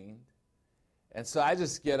trained. And so I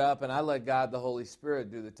just get up and I let God, the Holy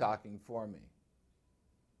Spirit, do the talking for me.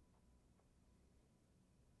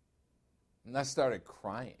 And I started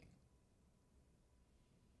crying.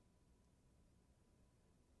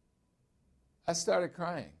 I started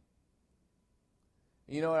crying.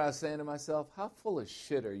 You know what I was saying to myself? How full of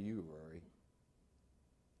shit are you, Rory?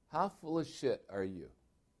 How full of shit are you?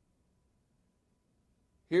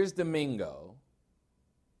 Here's Domingo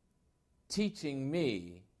teaching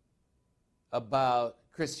me about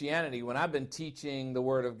Christianity when I've been teaching the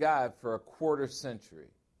Word of God for a quarter century,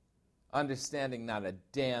 understanding not a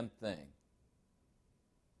damn thing.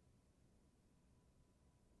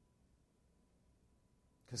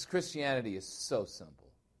 Because Christianity is so simple.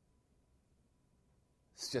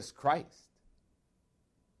 It's just Christ.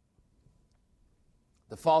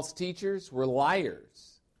 The false teachers were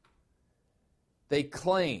liars. They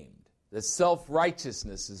claimed that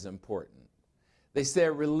self-righteousness is important. They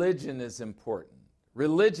said religion is important.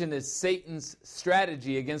 Religion is Satan's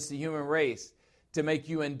strategy against the human race to make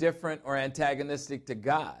you indifferent or antagonistic to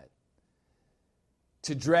God,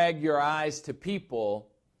 to drag your eyes to people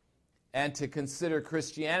and to consider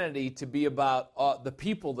Christianity to be about the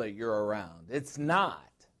people that you're around. It's not.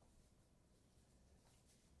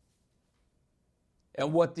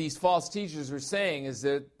 And what these false teachers are saying is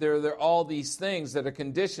that there are all these things that are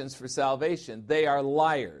conditions for salvation. They are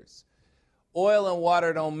liars. Oil and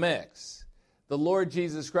water don't mix. The Lord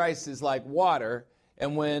Jesus Christ is like water,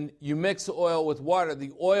 and when you mix oil with water,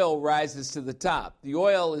 the oil rises to the top. The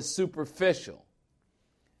oil is superficial.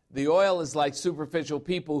 The oil is like superficial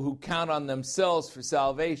people who count on themselves for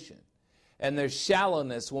salvation, and their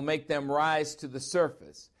shallowness will make them rise to the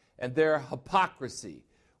surface, and their hypocrisy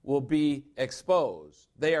will be exposed.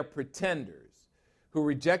 They are pretenders who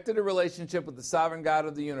rejected a relationship with the sovereign God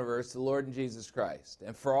of the universe, the Lord and Jesus Christ.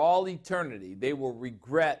 And for all eternity, they will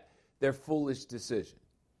regret their foolish decision.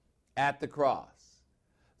 At the cross,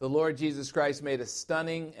 the Lord Jesus Christ made a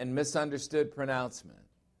stunning and misunderstood pronouncement.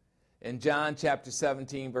 In John chapter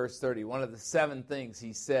 17, verse 30, one of the 7 things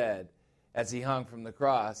he said as he hung from the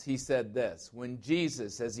cross, he said this: when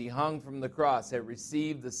Jesus, as he hung from the cross, had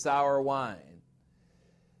received the sour wine,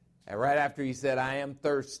 and right after he said, I am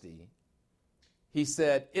thirsty, he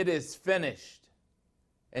said, it is finished.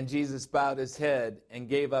 And Jesus bowed his head and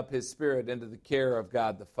gave up his spirit into the care of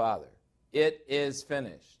God the Father. It is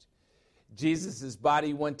finished. Jesus'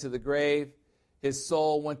 body went to the grave. His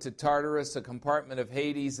soul went to Tartarus, a compartment of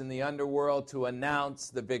Hades in the underworld, to announce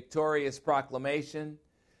the victorious proclamation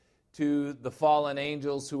to the fallen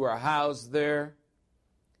angels who are housed there.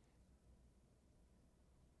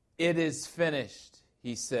 It is finished,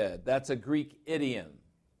 he said. That's a Greek idiom.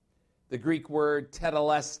 The Greek word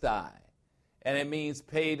tetelestai, and it means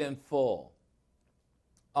paid in full.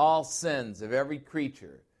 All sins of every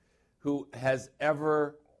creature who has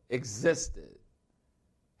ever existed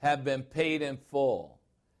have been paid in full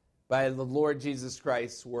by the Lord Jesus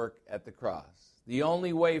Christ's work at the cross. The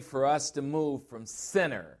only way for us to move from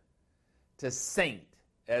sinner to saint,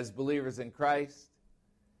 as believers in Christ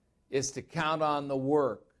is to count on the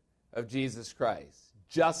work of Jesus Christ.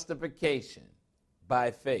 Justification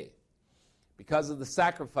by faith. Because of the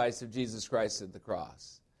sacrifice of Jesus Christ at the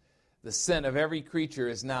cross, the sin of every creature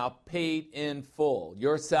is now paid in full.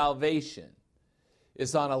 Your salvation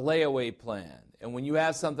is on a layaway plan. And when you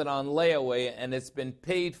have something on layaway and it's been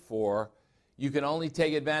paid for, you can only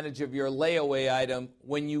take advantage of your layaway item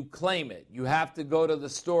when you claim it. You have to go to the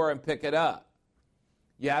store and pick it up.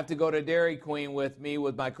 You have to go to Dairy Queen with me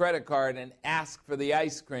with my credit card and ask for the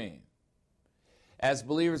ice cream. As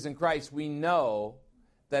believers in Christ, we know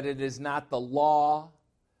that it is not the law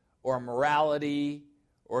or morality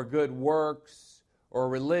or good works or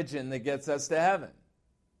religion that gets us to heaven.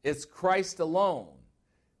 It's Christ alone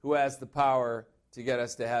who has the power to get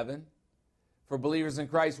us to heaven. For believers in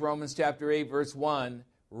Christ, Romans chapter 8, verse 1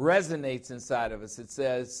 resonates inside of us. It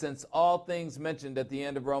says, since all things mentioned at the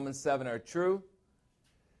end of Romans 7 are true,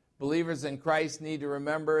 believers in Christ need to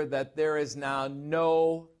remember that there is now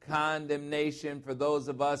no condemnation for those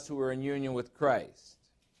of us who are in union with Christ.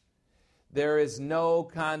 There is no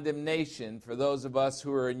condemnation for those of us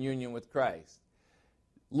who are in union with Christ.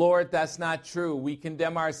 Lord, that's not true. We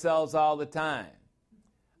condemn ourselves all the time.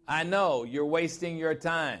 I know you're wasting your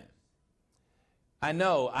time. I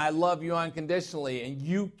know I love you unconditionally, and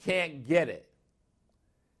you can't get it.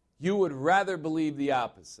 You would rather believe the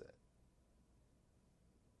opposite.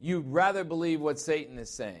 You'd rather believe what Satan is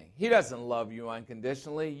saying. He doesn't love you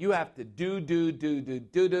unconditionally. You have to do the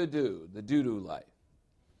do-do life.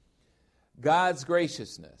 God's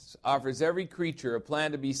graciousness offers every creature a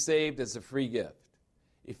plan to be saved as a free gift.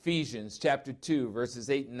 Ephesians chapter 2, verses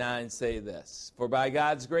 8 and 9 say this, for by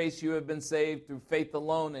God's grace you have been saved through faith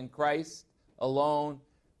alone in Christ, alone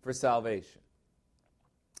for salvation.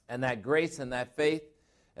 And that grace and that faith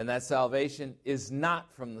and that salvation is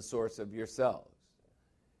not from the source of yourselves.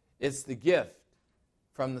 It's the gift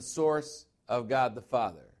from the source of God the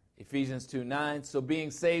Father. Ephesians 2:9, so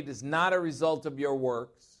being saved is not a result of your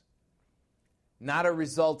works, not a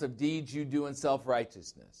result of deeds you do in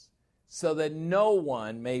self-righteousness, so that no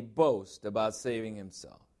one may boast about saving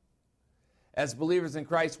himself. As believers in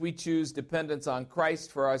Christ, we choose dependence on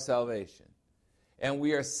Christ for our salvation. And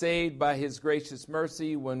we are saved by his gracious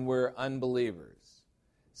mercy when we're unbelievers.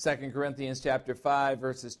 2 Corinthians chapter 5,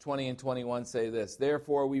 verses 20 and 21 say this,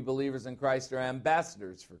 therefore we believers in Christ are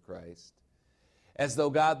ambassadors for Christ, as though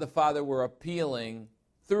God the Father were appealing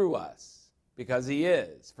through us, because he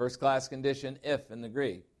is. First class condition, if in the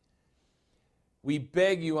Greek. We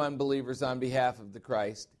beg you unbelievers on behalf of the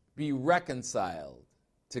Christ, be reconciled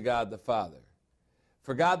to God the Father.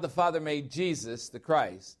 For God the Father made Jesus, the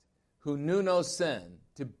Christ, who knew no sin,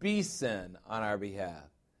 to be sin on our behalf,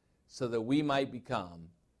 so that we might become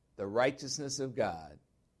the righteousness of God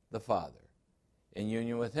the Father, in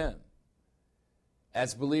union with him.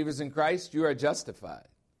 As believers in Christ, you are justified.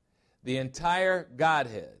 The entire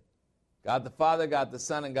Godhead, God the Father, God the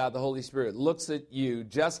Son, and God the Holy Spirit, looks at you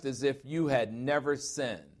just as if you had never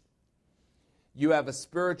sinned. You have a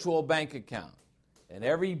spiritual bank account, and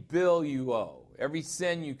every bill you owe, every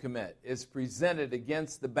sin you commit is presented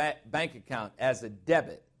against the bank account as a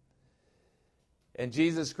debit. And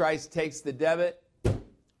Jesus Christ takes the debit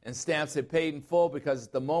and stamps it paid in full, because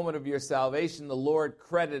at the moment of your salvation, the Lord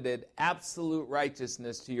credited absolute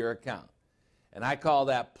righteousness to your account. And I call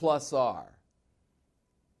that plus R.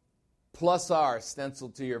 Plus R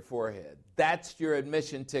stenciled to your forehead. That's your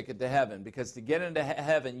admission ticket to heaven, because to get into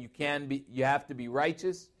heaven, you have to be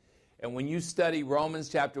righteous. And when you study Romans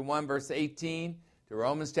chapter 1, verse 18 to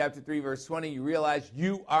Romans chapter 3, verse 20, you realize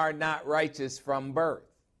you are not righteous from birth.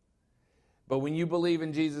 But when you believe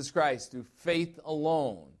in Jesus Christ through faith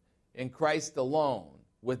alone, in Christ alone,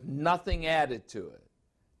 with nothing added to it,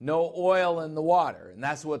 no oil in the water, and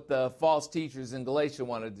that's what the false teachers in Galatia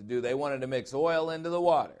wanted to do. They wanted to mix oil into the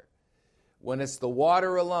water. When it's the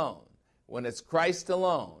water alone, when it's Christ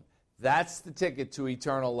alone, that's the ticket to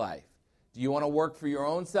eternal life. Do you want to work for your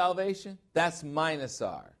own salvation? That's minus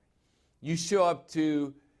R. You show up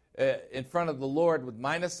to in front of the Lord with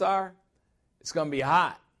minus R, it's going to be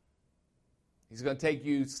hot. He's going to take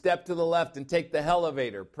you step to the left and take the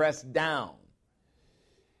elevator, press down.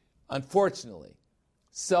 Unfortunately,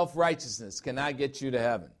 self-righteousness cannot get you to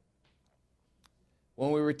heaven.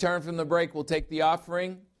 When we return from the break, we'll take the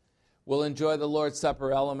offering, we'll enjoy the Lord's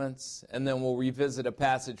Supper elements, and then we'll revisit a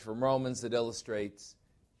passage from Romans that illustrates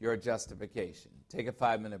your justification. Take a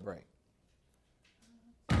 5-minute break.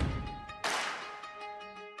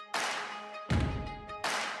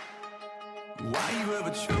 Why you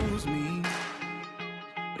ever chose me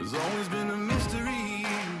has always been a mystery.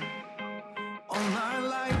 All my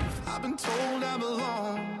life I've been told I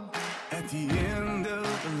belong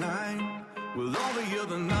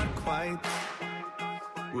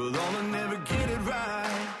I'll never get it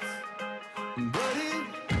right. But it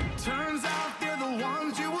turns out they're the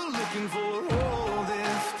ones you were looking for all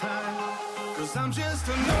this time. 'Cause I'm just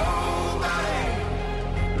a nobody,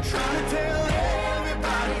 trying to tell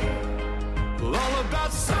everybody all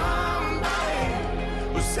about somebody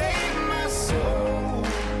who saved my soul.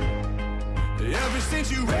 Ever since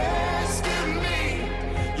you rescued me,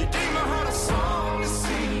 you gave my heart a song to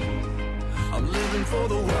sing. I'm living for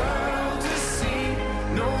the world to see,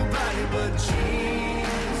 nobody but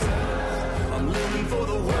Jesus. I'm living for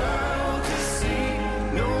the world to see,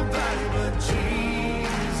 nobody but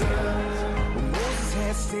Jesus. Well, Moses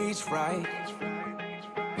had stage fright,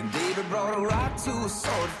 and David brought a rock to a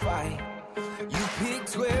sword fight. You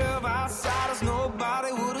picked 12 outsiders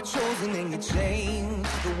nobody would have chosen, and you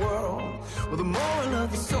changed the world. Well, the moral of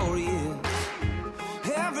the story is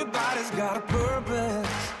everybody's got a purpose.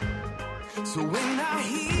 So when I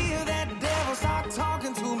hear that devil start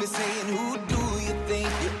talking to me, saying, who do you think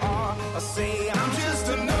you are? I say, I'm just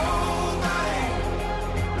a nobody,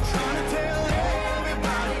 trying to tell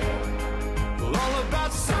everybody all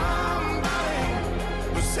about somebody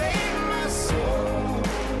who saved my soul.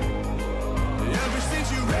 Ever since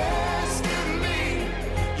you rescued me,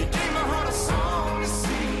 you gave my heart a song to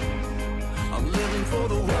sing. I'm living for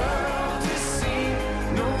the world to see,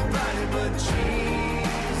 nobody but Jesus.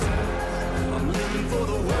 I'm living for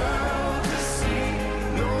the world to see,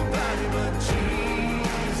 nobody but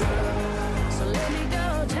Jesus. So let me go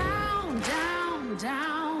down, down,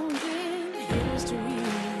 down in history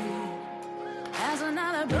as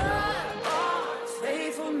another blood-bought,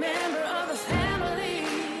 faithful member of the family.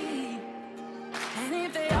 And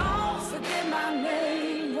if they all forget my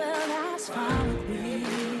name, well, that's fine with me.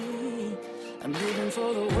 I'm living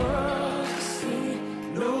for the world to see,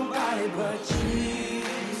 nobody but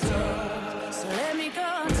Jesus. So let me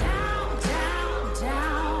go down, down,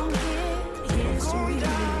 down in history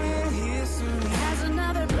as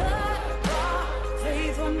another blood-bought,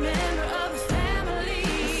 faithful member of the family.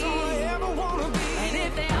 That's all I ever wanna be. And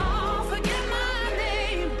if they all forget my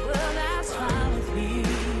name, well, that's fine with me.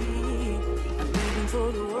 I'm living for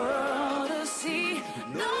the world to see,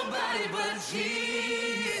 nobody but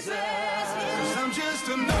Jesus. 'Cause I'm just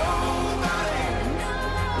a nobody,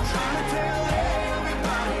 trying to tell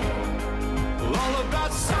everybody all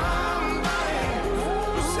about somebody who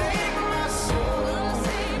saved my soul.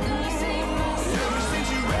 Ever since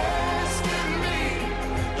you rescued me,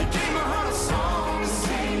 you gave my heart a song to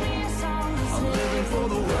sing. I'm living for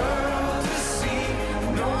the world to see,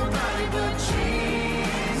 nobody but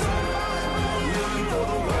Jesus. I'm living for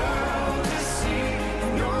the world to see,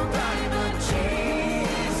 nobody but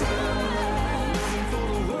Jesus. Living for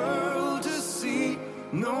the world to see,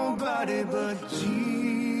 nobody but Jesus.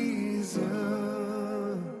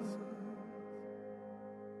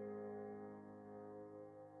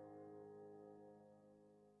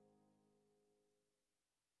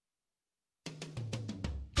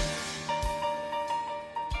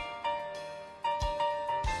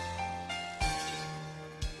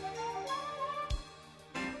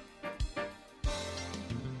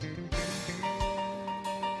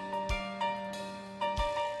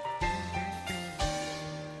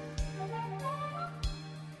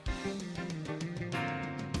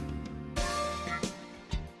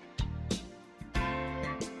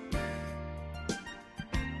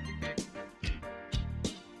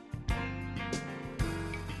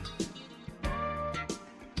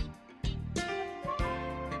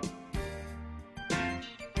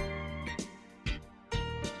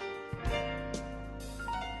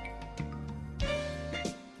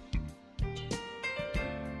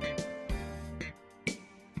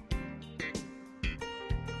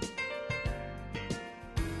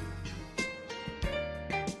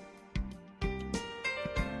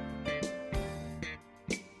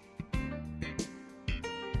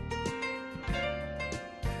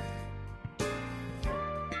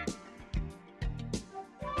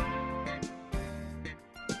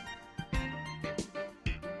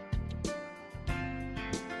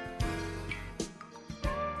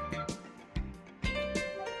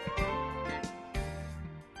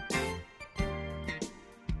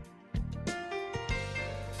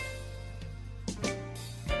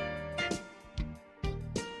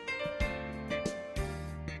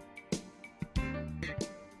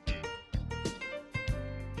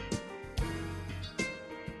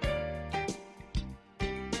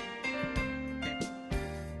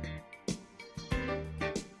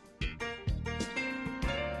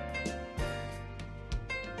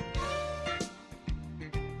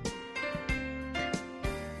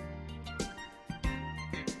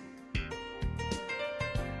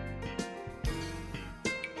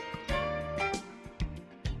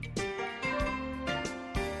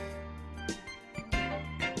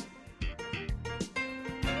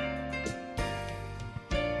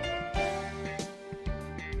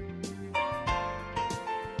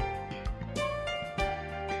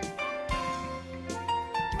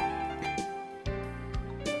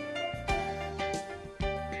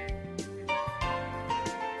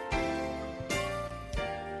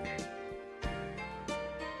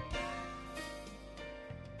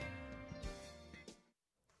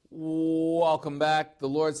 welcome back. The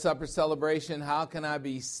Lord's Supper celebration. How can I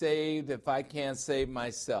be saved if I can't save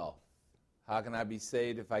myself? How can I be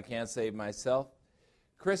saved if I can't save myself?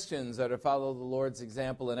 Christians are to follow the Lord's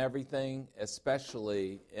example in everything,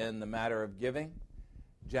 especially in the matter of giving.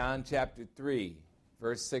 John chapter 3,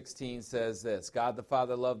 verse 16 says this, God the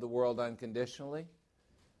Father loved the world unconditionally,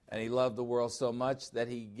 and he loved the world so much that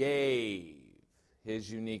he gave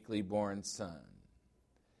his uniquely born Son.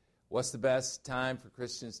 What's the best time for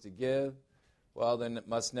Christians to give? Well, then it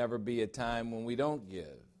must never be a time when we don't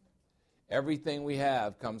give. Everything we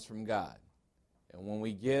have comes from God. And when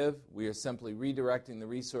we give, we are simply redirecting the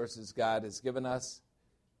resources God has given us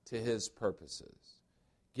to his purposes.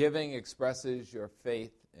 Giving expresses your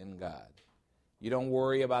faith in God. You don't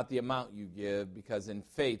worry about the amount you give because in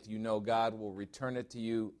faith you know God will return it to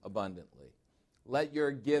you abundantly. Let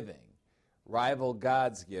your giving rival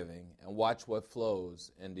God's giving and watch what flows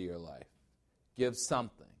into your life. Give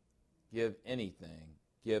something, give anything,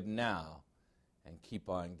 give now, and keep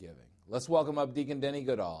on giving. Let's welcome up Deacon Denny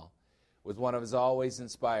Goodall with one of his always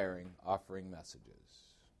inspiring offering messages.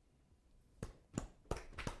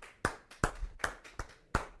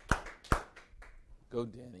 Go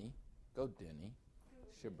Denny, go Denny.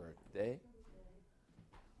 It's your birthday.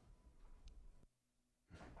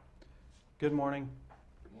 Good morning.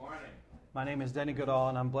 Good morning. My name is Denny Goodall,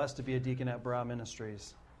 and I'm blessed to be a deacon at Bra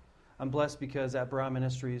Ministries. I'm blessed because at Bra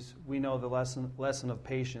Ministries, we know the lesson of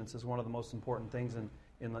patience is one of the most important things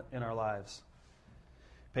in our lives.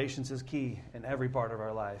 Patience is key in every part of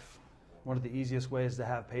our life. One of the easiest ways to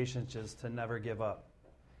have patience is to never give up.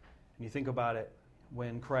 And you think about it,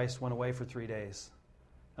 when Christ went away for 3 days,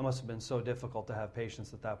 that must have been so difficult to have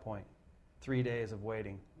patience at that point. 3 days of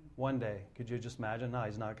waiting. 1 day, could you just imagine? No,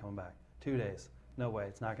 he's not coming back. 2 days, no way,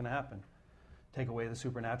 it's not going to happen. Take away the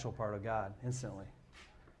supernatural part of God instantly.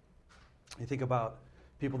 You think about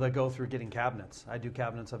people that go through getting cabinets. I do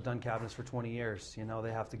cabinets. I've done cabinets for 20 years. You know,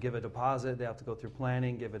 they have to give a deposit. They have to go through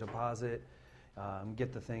planning, give a deposit,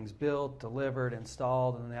 get the things built, delivered,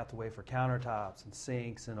 installed, and then they have to wait for countertops and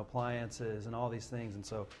sinks and appliances and all these things. And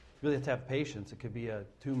so you really have to have patience. It could be a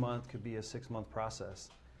 2-month, could be a 6-month process.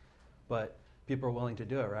 But people are willing to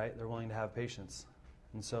do it, right? They're willing to have patience.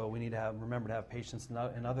 And so we need to remember to have patience in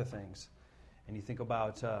other things. And you think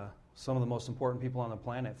about some of the most important people on the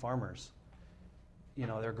planet, farmers. You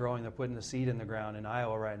know, they're putting the seed in the ground in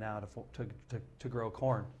Iowa right now to grow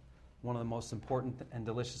corn. One of the most important and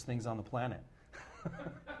delicious things on the planet.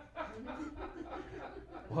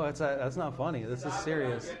 Well, that's not funny. This is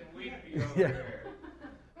serious. Yeah.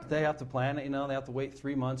 They have to plant it, you know, they have to wait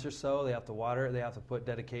 3 months or so. They have to water it. They have to put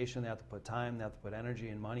dedication. They have to put time. They have to put energy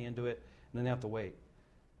and money into it. And then they have to wait,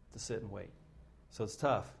 to sit and wait. So it's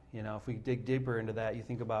tough. You know, if we dig deeper into that, you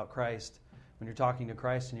think about Christ. When you're talking to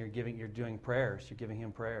Christ and you're doing prayers, you're giving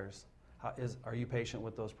him prayers. Are you patient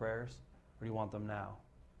with those prayers, or do you want them now?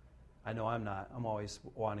 I know I'm not. I'm always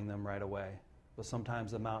wanting them right away. But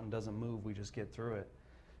sometimes the mountain doesn't move. We just get through it.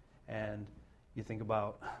 And you think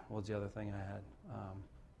about, what was the other thing I had?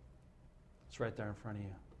 It's right there in front of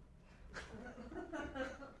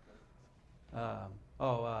you.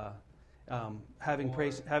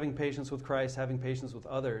 Having patience with Christ, having patience with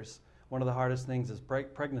others. One of the hardest things is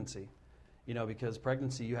pregnancy. You know, because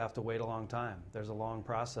pregnancy, you have to wait a long time. There's a long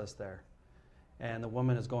process there. And the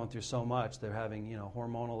woman is going through so much. They're having, you know,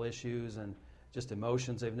 hormonal issues and just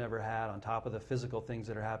emotions they've never had on top of the physical things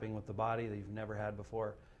that are happening with the body that you've never had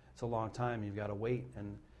before. It's a long time. You've got to wait.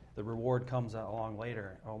 And the reward comes a long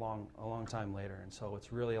time later. And so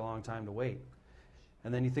it's really a long time to wait.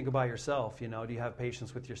 And then you think about yourself. You know, do you have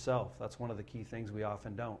patience with yourself? That's one of the key things we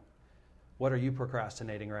often don't. What are you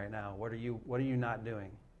procrastinating right now? What are you not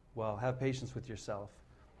doing? Well, have patience with yourself.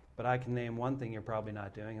 But I can name one thing you're probably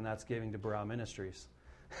not doing, and that's giving to Bra Ministries.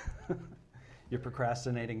 You're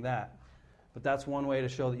procrastinating that. But that's one way to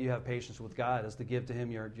show that you have patience with God, is to give to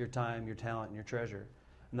him your time, your talent, and your treasure.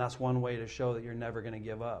 And that's one way to show that you're never going to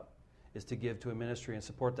give up, is to give to a ministry and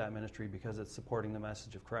support that ministry because it's supporting the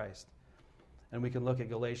message of Christ. And we can look at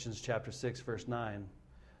Galatians chapter 6, verse 9.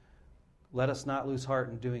 Let us not lose heart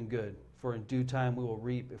in doing good, for in due time we will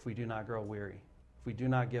reap if we do not grow weary. If we do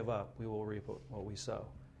not give up, we will reap what we sow.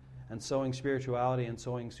 And sowing spirituality and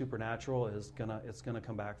sowing supernatural it's gonna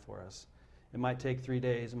come back for us. It might take 3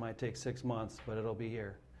 days, it might take 6 months, but it'll be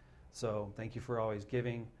here. So thank you for always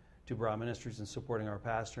giving to Bra Ministries and supporting our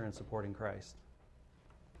pastor and supporting Christ.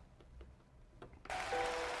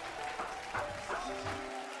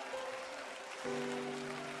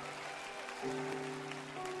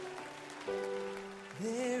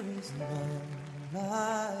 There is none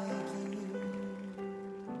like you.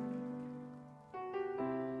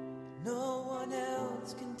 No one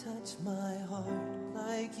else can touch my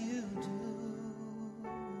you do.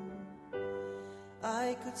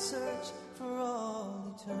 I could search for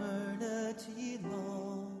all eternity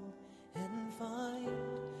long and find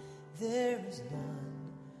there is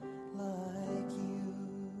none like you.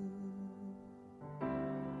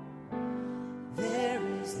 There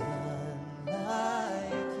is none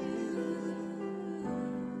like you.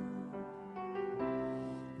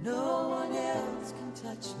 No one else can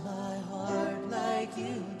touch my heart like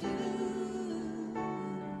you do.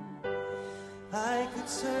 I could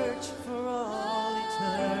search for all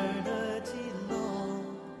eternity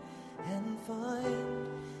long and find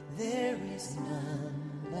there is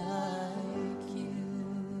none like you.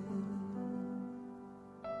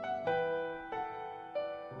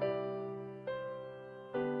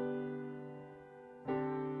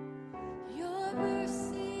 Your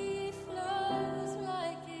mercy flows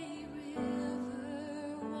like a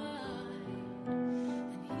river wide,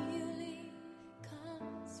 and healing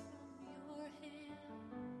comes from your hand.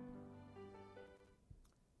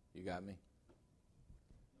 You got me?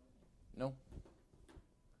 No?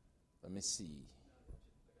 Let me see.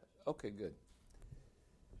 Okay, good.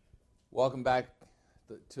 Welcome back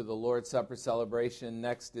to the Lord's Supper celebration.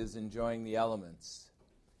 Next is enjoying the elements.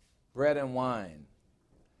 Bread and wine.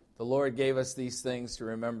 The Lord gave us these things to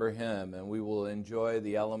remember Him, and we will enjoy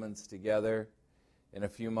the elements together in a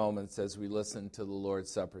few moments as we listen to the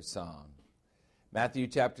Lord's Supper song. Matthew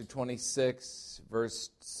chapter 26,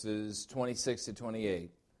 verses 26 to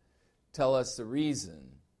 28. Tell us the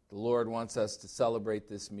reason the Lord wants us to celebrate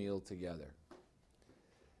this meal together.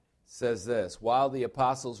 It says this: while the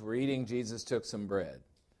apostles were eating, Jesus took some bread,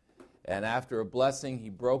 and after a blessing, He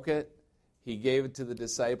broke it, He gave it to the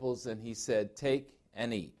disciples, and He said, "Take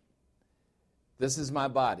and eat. This is my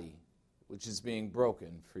body, which is being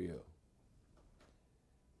broken for you."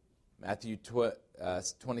 Matthew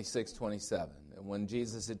 26:27. And when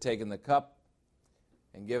Jesus had taken the cup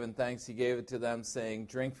and given thanks, He gave it to them, saying,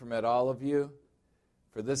 "Drink from it, all of you,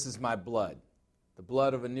 for this is my blood, the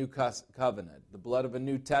blood of a new covenant, the blood of a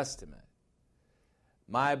new testament.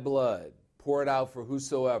 My blood poured out for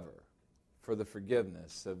whosoever, for the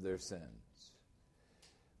forgiveness of their sins."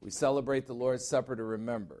 We celebrate the Lord's Supper to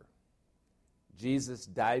remember Jesus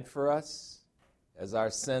died for us as our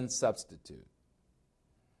sin substitute.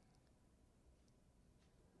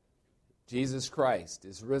 Jesus Christ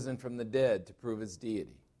is risen from the dead to prove His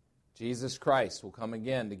deity. Jesus Christ will come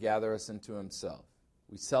again to gather us into Himself.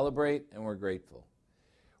 We celebrate and we're grateful.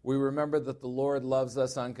 We remember that the Lord loves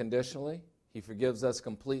us unconditionally. He forgives us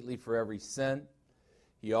completely for every sin.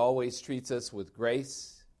 He always treats us with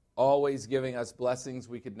grace, always giving us blessings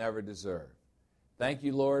we could never deserve. Thank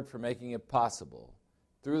you, Lord, for making it possible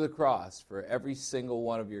through the cross for every single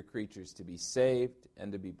one of your creatures to be saved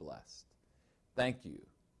and to be blessed. Thank you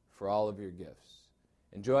for all of your gifts.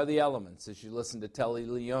 Enjoy the elements as you listen to Telly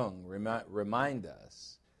Leung remind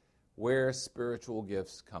us where spiritual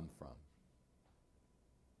gifts come from.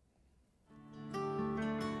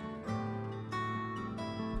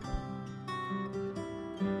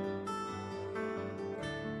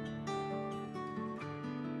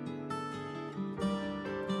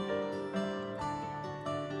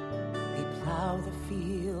 They plow the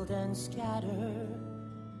field and scatter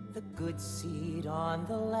the good seed on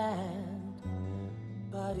the land,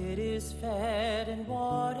 but it is fed and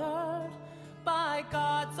watered by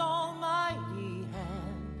God's almighty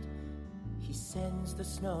hand. He sends the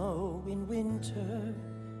snow in winter,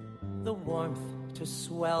 the warmth to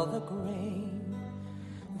swell the grain,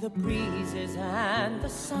 the breezes and the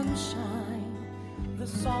sunshine, the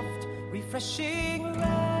soft, refreshing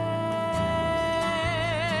rain.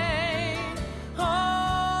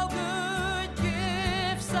 All good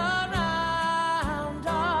gifts around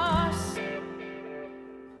us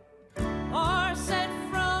are sent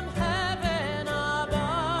from heaven above.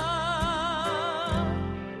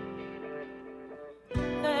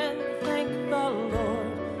 And thank the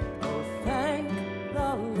Lord, oh thank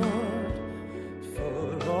the Lord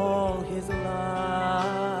for all His love.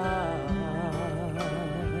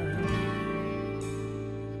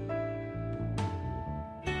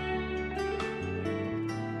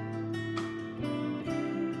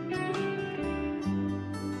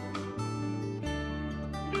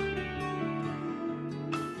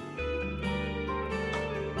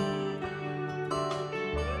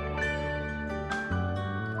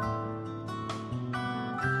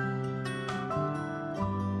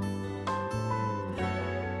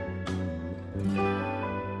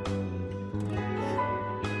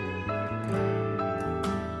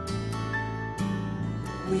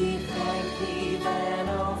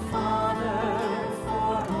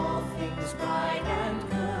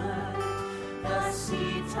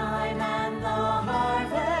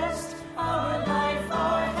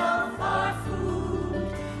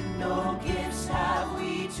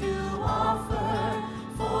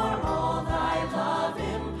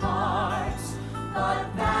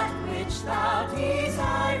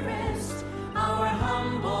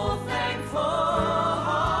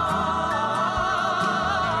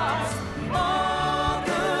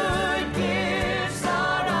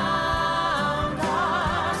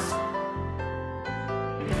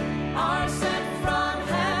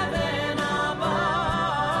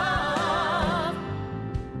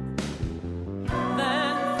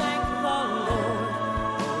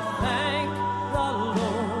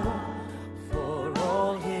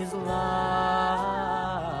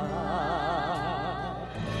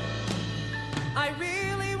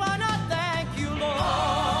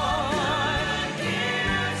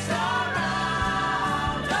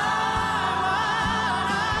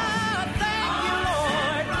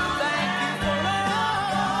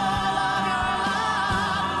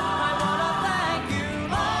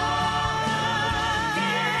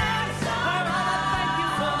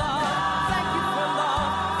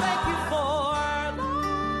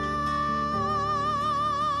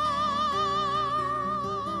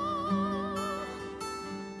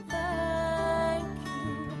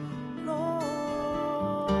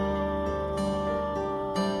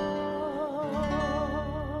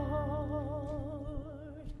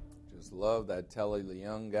 love that Telly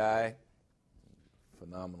Leung guy.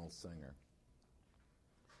 Phenomenal singer.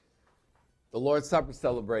 The Lord's Supper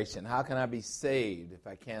celebration. How can I be saved if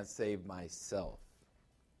I can't save myself?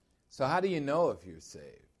 So how do you know if you're saved?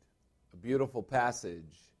 A beautiful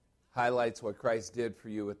passage highlights what Christ did for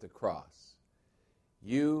you at the cross.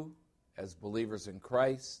 You, as believers in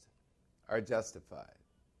Christ, are justified.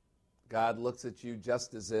 God looks at you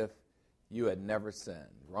just as if you had never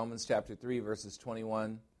sinned. Romans chapter 3, verses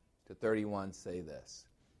 21 to 31 say this.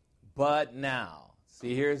 But now,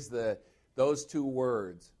 see, here's those two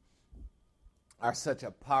words are such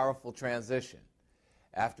a powerful transition.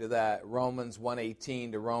 After that, Romans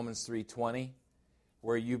 1:18 to Romans 3:20,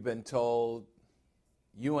 where you've been told,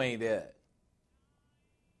 you ain't it.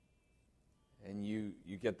 And you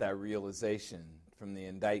get that realization from the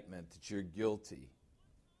indictment that you're guilty.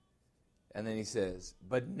 And then he says,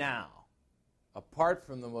 but now, apart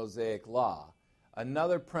from the Mosaic law,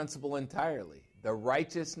 another principle entirely, the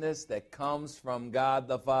righteousness that comes from God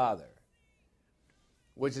the Father,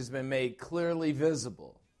 which has been made clearly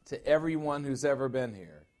visible to everyone who's ever been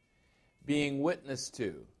here, being witnessed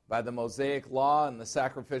to by the Mosaic law and the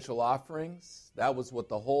sacrificial offerings. That was what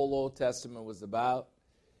the whole Old Testament was about.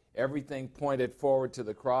 Everything pointed forward to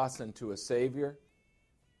the cross and to a Savior.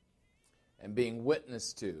 And being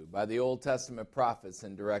witnessed to by the Old Testament prophets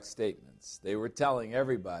in direct statements. They were telling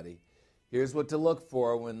everybody, here's what to look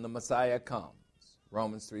for when the Messiah comes.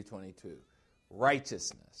 Romans 3:22.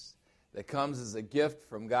 Righteousness that comes as a gift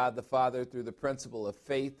from God the Father through the principle of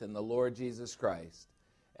faith in the Lord Jesus Christ,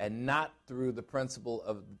 and not through the principle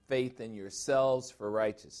of faith in yourselves for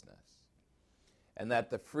righteousness. And that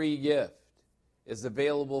the free gift is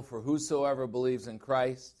available for whosoever believes in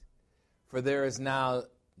Christ, for there is now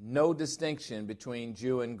no distinction between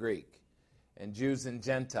Jew and Greek, and Jews and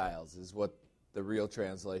Gentiles is what the real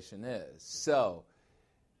translation is. So,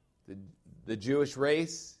 the Jewish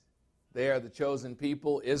race, they are the chosen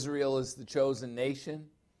people. Israel is the chosen nation.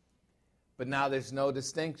 But now there's no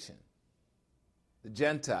distinction. The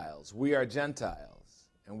Gentiles, we are Gentiles,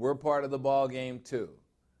 and we're part of the ball game too.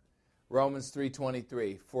 Romans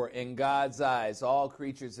 3:23, for in God's eyes all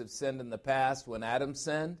creatures have sinned in the past when Adam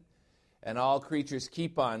sinned, and all creatures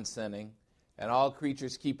keep on sinning, and all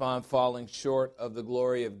creatures keep on falling short of the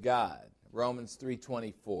glory of God. Romans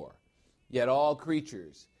 3:24. Yet all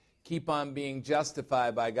creatures keep on being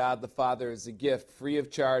justified by God the Father as a gift, free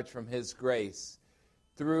of charge from His grace,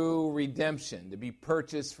 through redemption, to be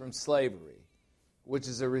purchased from slavery, which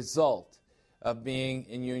is a result of being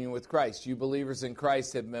in union with Christ. You believers in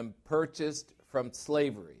Christ have been purchased from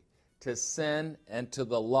slavery to sin and to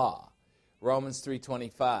the law. Romans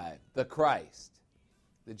 3:25, the Christ,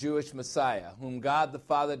 the Jewish Messiah, whom God the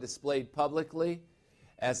Father displayed publicly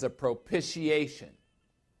as a propitiation.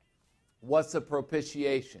 What's a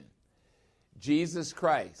propitiation? Jesus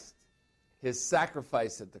Christ, His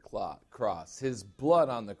sacrifice at the cross, His blood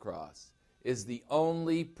on the cross, is the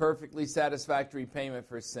only perfectly satisfactory payment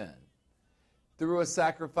for sin. Through a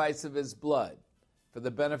sacrifice of His blood, for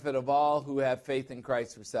the benefit of all who have faith in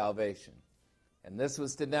Christ for salvation. And this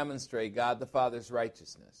was to demonstrate God the Father's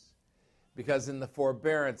righteousness, because in the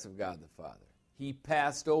forbearance of God the Father, He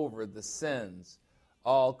passed over the sins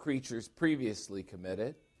all creatures previously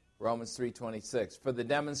committed. Romans 3:26. For the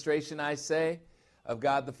demonstration, I say, of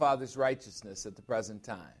God the Father's righteousness at the present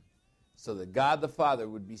time, so that God the Father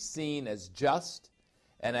would be seen as just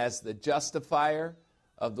and as the justifier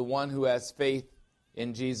of the one who has faith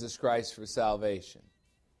in Jesus Christ for salvation.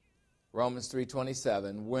 Romans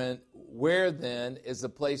 3:27, where then is a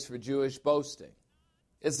place for Jewish boasting?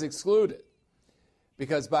 It's excluded.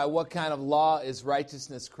 Because by what kind of law is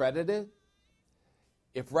righteousness credited?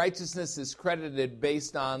 If righteousness is credited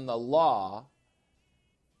based on the law,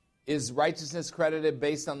 is righteousness credited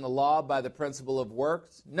based on the law by the principle of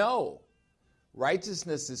works? No.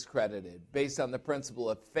 Righteousness is credited based on the principle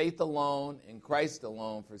of faith alone in Christ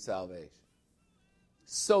alone for salvation.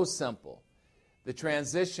 So simple. The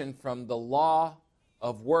transition from the law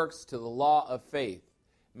of works to the law of faith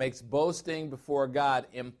makes boasting before God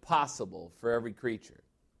impossible for every creature.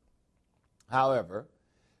 However,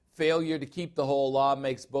 failure to keep the whole law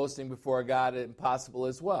makes boasting before God impossible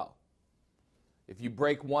as well. If you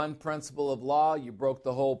break one principle of law, you broke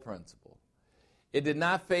the whole principle. It did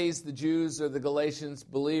not faze the Jews or the Galatians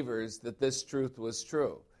believers that this truth was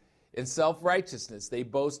true. In self-righteousness, they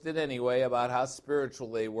boasted anyway about how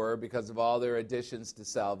spiritual they were because of all their additions to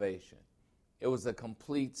salvation. It was a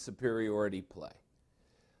complete superiority play.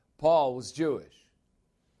 Paul was Jewish,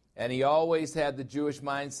 and he always had the Jewish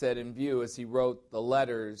mindset in view as he wrote the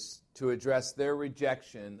letters to address their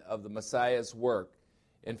rejection of the Messiah's work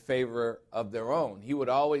in favor of their own. He would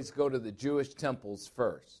always go to the Jewish temples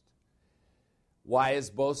first. Why is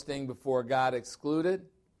boasting before God excluded?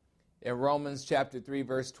 In Romans chapter 3,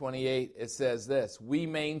 verse 28, it says this, "We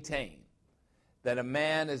maintain that a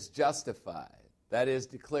man is justified, that is,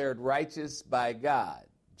 declared righteous by God,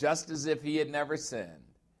 just as if he had never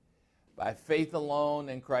sinned, by faith alone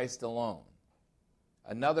in Christ alone."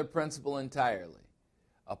 Another principle entirely,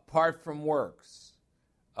 apart from works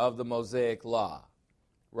of the Mosaic law.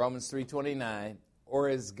 Romans 3:29, "Or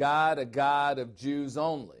is God a God of Jews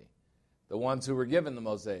only, the ones who were given the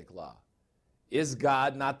Mosaic law? Is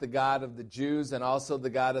God not the God of the Jews and also the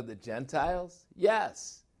God of the Gentiles?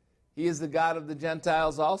 Yes, he is the God of the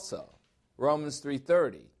Gentiles also." Romans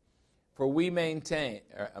 3:30, Romans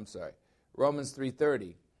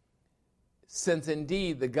 3:30, "Since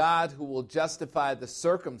indeed the God who will justify the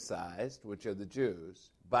circumcised, which are the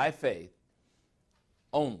Jews, by faith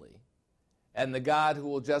only, and the God who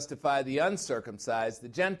will justify the uncircumcised, the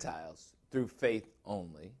Gentiles, through faith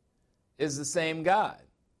only, is the same God."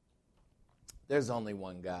 There's only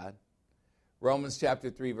one God. Romans chapter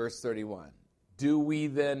 3, verse 31. "Do we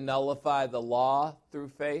then nullify the law through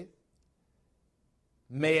faith?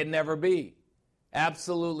 May it never be.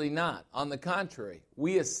 Absolutely not. On the contrary,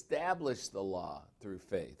 we establish the law through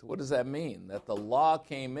faith." What does that mean? That the law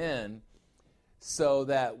came in so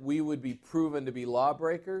that we would be proven to be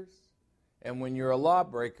lawbreakers. And when you're a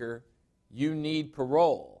lawbreaker, you need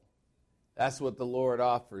parole. That's what the Lord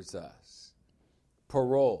offers us.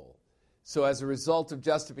 Parole. So as a result of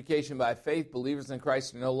justification by faith, believers in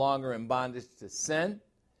Christ are no longer in bondage to sin,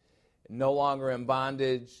 no longer in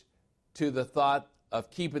bondage to the thought of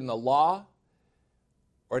keeping the law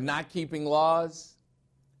or not keeping laws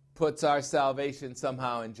puts our salvation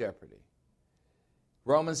somehow in jeopardy.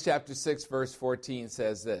 Romans chapter 6, verse 14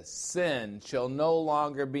 says this, "Sin shall no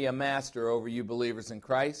longer be a master over you believers in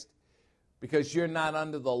Christ, because you're not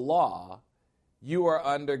under the law, you are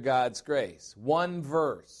under God's grace." One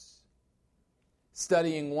verse.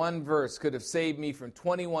 Studying one verse could have saved me from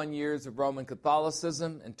 21 years of Roman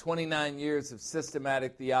Catholicism and 29 years of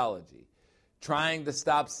systematic theology. Trying to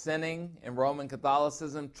stop sinning in Roman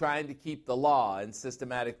Catholicism, trying to keep the law in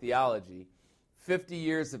systematic theology. 50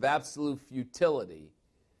 years of absolute futility.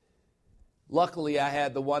 Luckily, I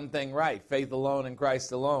had the one thing right, faith alone in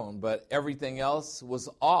Christ alone, but everything else was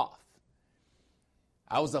off.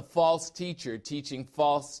 I was a false teacher teaching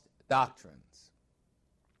false doctrines.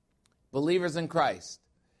 Believers in Christ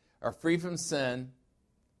are free from sin,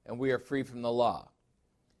 and we are free from the law.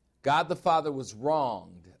 God the Father was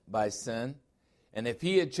wronged by sin, and if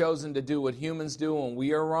he had chosen to do what humans do when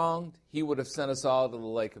we are wronged, he would have sent us all to the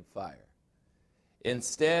lake of fire.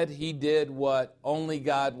 Instead, he did what only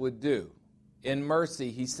God would do. In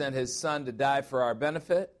mercy, he sent his Son to die for our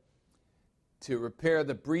benefit, to repair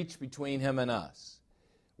the breach between him and us,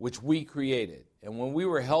 which we created. And when we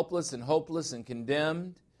were helpless and hopeless and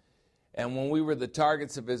condemned, and when we were the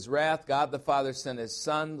targets of his wrath, God the Father sent his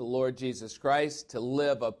Son, the Lord Jesus Christ, to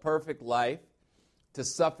live a perfect life, to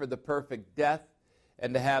suffer the perfect death,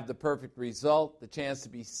 and to have the perfect result, the chance to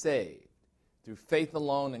be saved through faith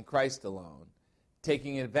alone in Christ alone,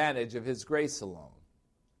 taking advantage of his grace alone.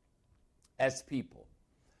 As people,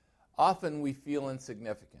 often we feel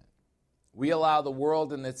insignificant. We allow the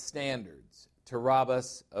world and its standards to rob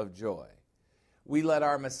us of joy. We let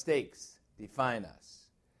our mistakes define us.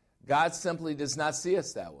 God simply does not see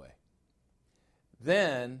us that way.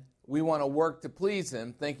 Then we want to work to please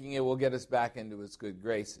him, thinking it will get us back into his good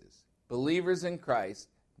graces. Believers in Christ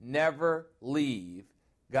never leave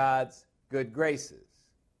God's good graces.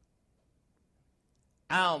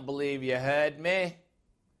 I don't believe you heard me.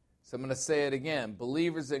 So I'm going to say it again.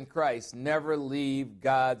 Believers in Christ never leave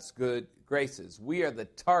God's good graces. We are the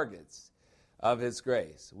targets of his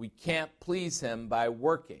grace. We can't please him by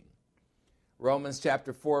working. Romans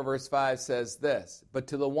chapter 4, verse 5 says this, "But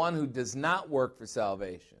to the one who does not work for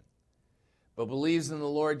salvation, but believes in the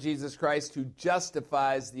Lord Jesus Christ, who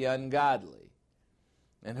justifies the ungodly."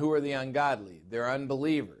 And who are the ungodly? They're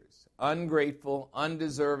unbelievers, ungrateful,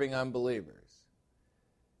 undeserving unbelievers.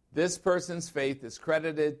 This person's faith is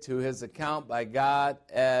credited to his account by God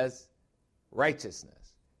as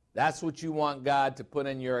righteousness. That's what you want God to put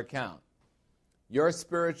in your account. Your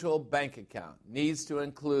spiritual bank account needs to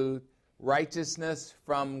include righteousness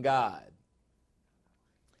from God.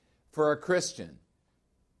 For a Christian,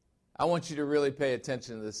 I want you to really pay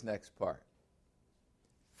attention to this next part.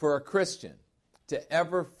 For a Christian to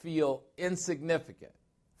ever feel insignificant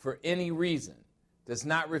for any reason does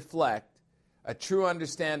not reflect a true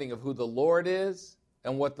understanding of who the Lord is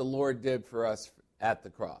and what the Lord did for us at the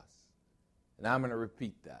cross. And I'm going to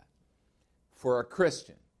repeat that. for a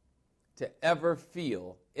Christian to ever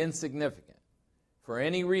feel insignificant for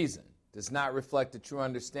any reason does not reflect a true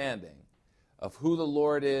understanding of who the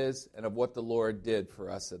Lord is and of what the Lord did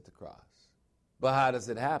for us at the cross. But how does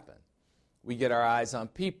it happen? We get our eyes on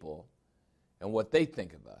people and what they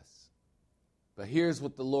think of us. But here's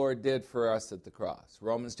what the Lord did for us at the cross.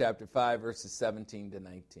 Romans chapter 5, verses 17 to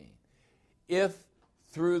 19. If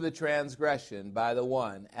through the transgression by the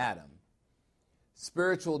one, Adam,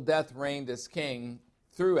 spiritual death reigned as king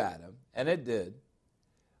through Adam, and it did,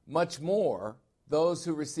 much more those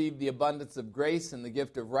who receive the abundance of grace and the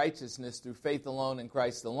gift of righteousness through faith alone in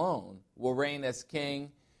Christ alone will reign as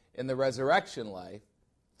king in the resurrection life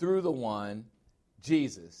through the one,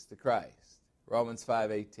 Jesus the Christ. Romans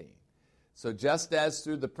 5:18. So just as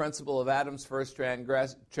through the principle of Adam's first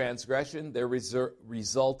transgression there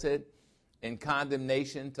resulted in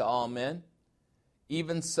condemnation to all men,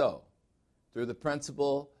 even so, through the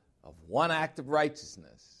principle of one act of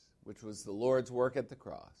righteousness, which was the Lord's work at the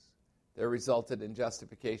cross, there resulted in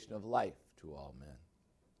justification of life to all men.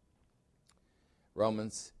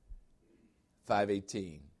 Romans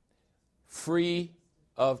 5:18. Free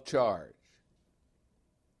of charge.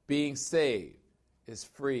 Being saved is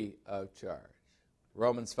free of charge.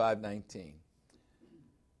 Romans 5:19.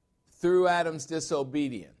 Through Adam's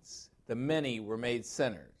disobedience, the many were made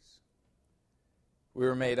sinners. We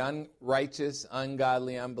were made unrighteous,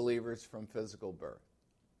 ungodly unbelievers from physical birth.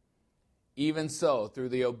 Even so, through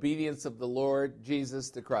the obedience of the Lord Jesus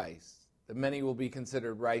the Christ, the many will be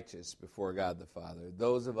considered righteous before God the Father,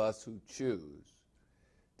 those of us who choose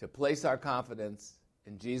to place our confidence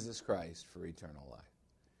in Jesus Christ for eternal life.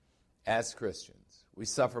 As Christians, we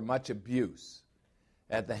suffer much abuse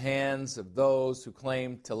at the hands of those who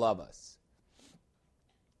claim to love us.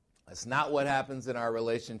 That's not what happens in our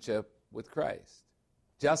relationship with Christ.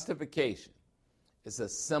 Justification is a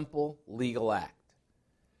simple legal act.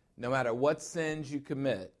 No matter what sins you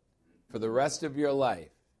commit for the rest of your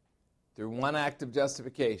life, through one act of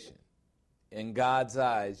justification, in God's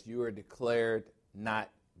eyes, you are declared not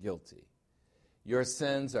guilty. Your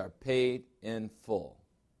sins are paid in full.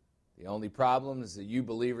 The only problem is that you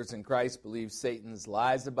believers in Christ believe Satan's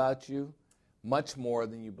lies about you much more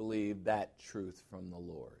than you believe that truth from the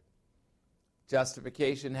Lord.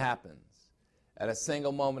 Justification happens at a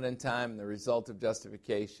single moment in time, and the result of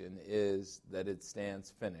justification is that it stands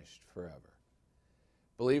finished forever.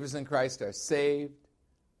 Believers in Christ are saved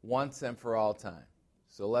once and for all time.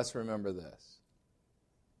 So let's remember this.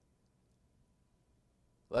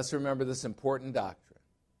 Let's remember this important doctrine.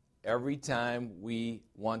 Every time we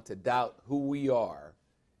want to doubt who we are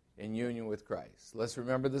in union with Christ, let's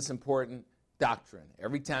remember this important doctrine.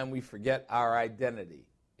 Every time we forget our identity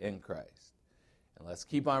in Christ. And let's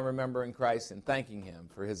keep on remembering Christ and thanking Him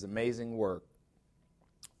for His amazing work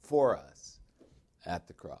for us at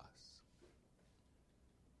the cross.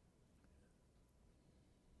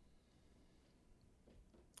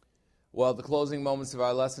 Well, the closing moments of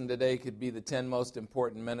our lesson today could be the 10 most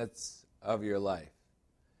important minutes of your life.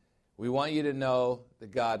 We want you to know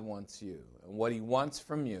that God wants you. And what He wants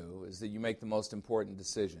from you is that you make the most important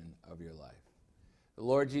decision of your life. The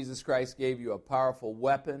Lord Jesus Christ gave you a powerful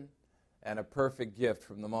weapon and a perfect gift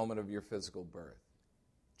from the moment of your physical birth.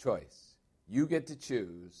 Choice. You get to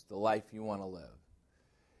choose the life you want to live.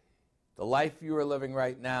 The life you are living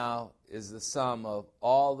right now is the sum of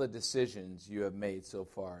all the decisions you have made so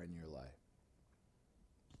far in your life.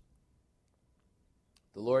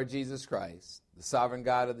 The Lord Jesus Christ, the sovereign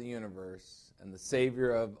God of the universe and the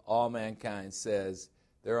Savior of all mankind, says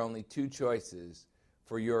there are only two choices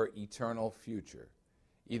for your eternal future.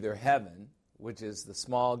 Either heaven, which is the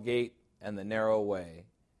small gate and the narrow way,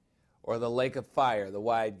 or the lake of fire, the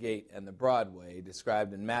wide gate and the broad way,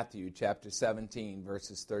 described in Matthew chapter 17,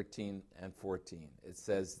 verses 13 and 14. It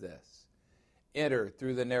says this: Enter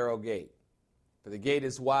through the narrow gate, for the gate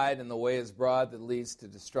is wide and the way is broad that leads to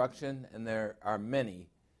destruction, and there are many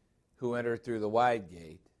who enter through the wide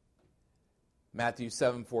gate. Matthew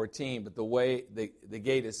 7:14, but the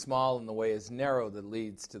gate is small and the way is narrow that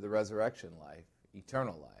leads to the resurrection life,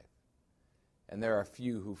 eternal life. And there are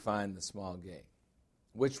few who find the small gate.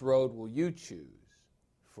 Which road will you choose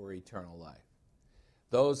for eternal life?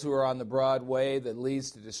 Those who are on the broad way that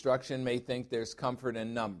leads to destruction may think there's comfort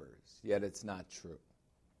in numbers, yet it's not true.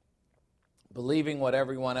 Believing what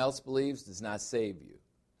everyone else believes does not save you.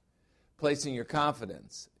 Placing your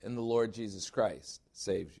confidence in the Lord Jesus Christ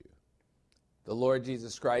saves you. The Lord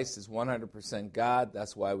Jesus Christ is 100% God.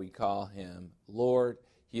 That's why we call Him Lord.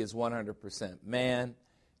 He is 100% man,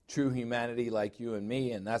 true humanity like you and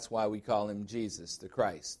me, and that's why we call Him Jesus, the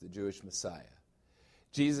Christ, the Jewish Messiah.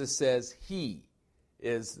 Jesus says He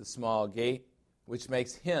is the small gate which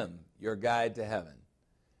makes him your guide to heaven.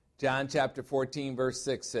 John chapter 14, verse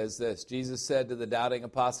 6 says this, Jesus said to the doubting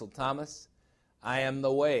apostle Thomas, I am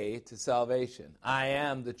the way to salvation. I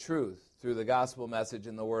am the truth through the gospel message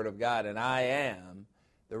and the word of God, and I am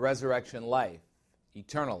the resurrection life,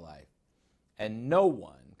 eternal life. And no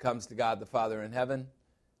one comes to God the Father in heaven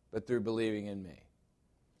but through believing in me.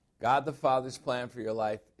 God the Father's plan for your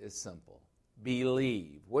life is simple.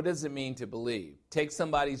 Believe. What does it mean to believe? Take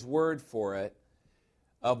somebody's word for it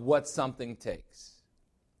of what something takes.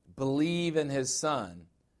 Believe in his Son,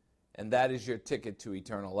 and that is your ticket to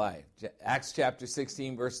eternal life. Acts chapter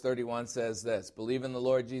 16, verse 31 says this, believe in the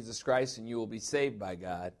Lord Jesus Christ, and you will be saved by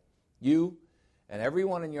God, you and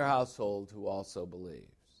everyone in your household who also believes.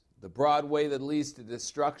 The broad way that leads to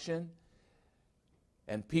destruction,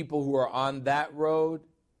 and people who are on that road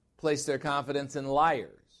place their confidence in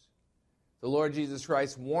liars. The Lord Jesus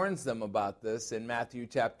Christ warns them about this in Matthew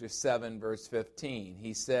chapter 7, verse 15.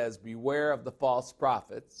 He says, beware of the false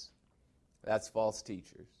prophets, that's false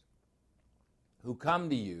teachers, who come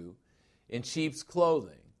to you in sheep's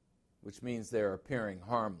clothing, which means they're appearing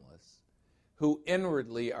harmless, who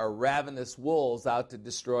inwardly are ravenous wolves out to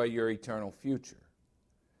destroy your eternal future.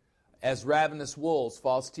 As ravenous wolves,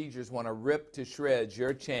 false teachers want to rip to shreds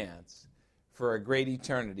your chance for a great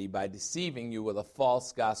eternity by deceiving you with a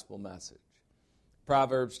false gospel message.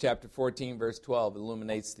 Proverbs chapter 14, verse 12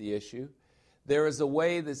 illuminates the issue. There is a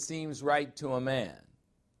way that seems right to a man,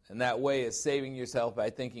 and that way is saving yourself by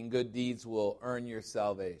thinking good deeds will earn your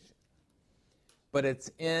salvation. But its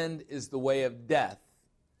end is the way of death,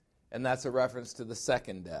 and that's a reference to the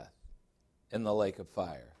second death in the lake of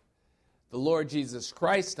fire. The Lord Jesus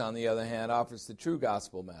Christ, on the other hand, offers the true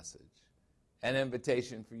gospel message, an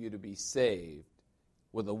invitation for you to be saved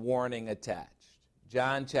with a warning attached.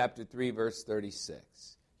 John chapter 3, verse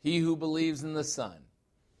 36. He who believes in the Son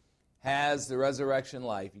has the resurrection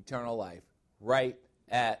life, eternal life, right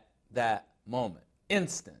at that moment.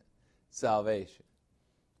 Instant salvation.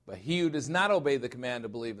 But he who does not obey the command to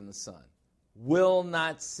believe in the Son will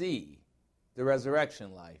not see the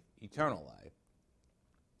resurrection life, eternal life.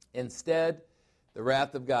 Instead, the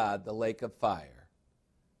wrath of God, the lake of fire,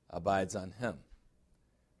 abides on him.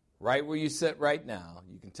 Right where you sit right now,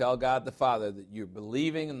 you can tell God the Father that you're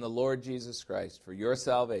believing in the Lord Jesus Christ for your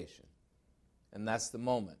salvation. And that's the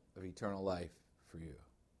moment of eternal life for you.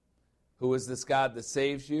 Who is this God that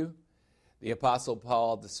saves you? The Apostle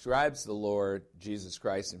Paul describes the Lord Jesus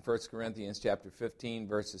Christ in 1 Corinthians chapter 15,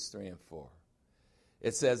 verses 3 and 4.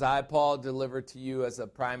 It says, I, Paul, deliver to you as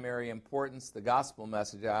of primary importance the gospel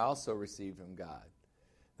message I also received from God,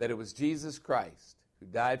 that it was Jesus Christ who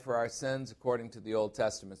died for our sins according to the Old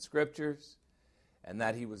Testament scriptures, and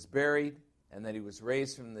that he was buried, and that he was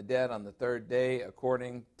raised from the dead on the third day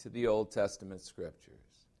according to the Old Testament scriptures.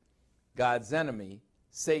 God's enemy,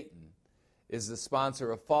 Satan, is the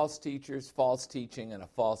sponsor of false teachers, false teaching, and a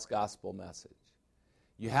false gospel message.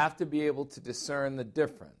 You have to be able to discern the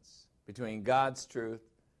difference between God's truth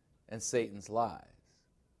and Satan's lies.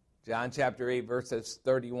 John chapter 8, verses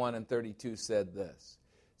 31 and 32 said this.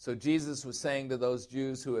 So Jesus was saying to those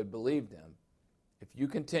Jews who had believed him, if you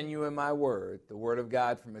continue in my word, the word of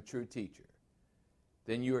God from a true teacher,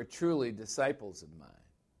 then you are truly disciples of mine.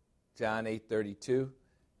 John 8:32,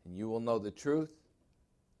 and you will know the truth,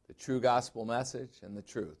 the true gospel message, and the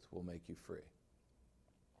truth will make you free.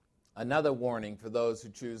 Another warning for those who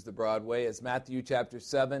choose the broad way is Matthew chapter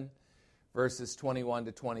 7, verses 21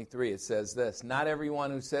 to 23. It says this, not everyone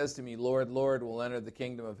who says to me, Lord, Lord, will enter the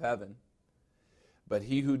kingdom of heaven, but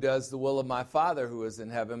he who does the will of my Father who is in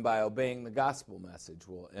heaven by obeying the gospel message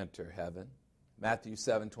will enter heaven. Matthew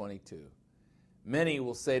 7:22. Many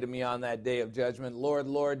will say to me on that day of judgment, Lord,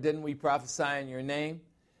 Lord, didn't we prophesy in your name?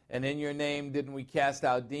 And in your name didn't we cast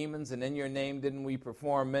out demons? And in your name didn't we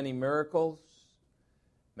perform many miracles?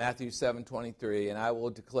 Matthew 7:23. And I will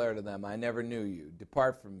declare to them, I never knew you.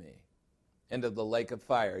 Depart from me into the lake of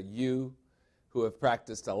fire, you who have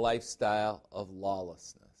practiced a lifestyle of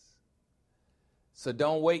lawlessness. So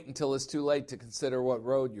don't wait until it's too late to consider what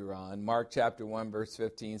road you're on. Mark chapter 1, verse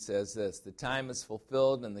 15 says this, the time is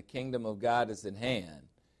fulfilled and the kingdom of God is at hand.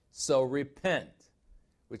 So repent,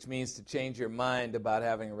 which means to change your mind about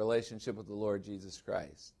having a relationship with the Lord Jesus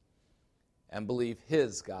Christ, and believe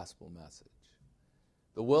his gospel message.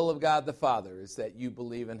 The will of God the Father is that you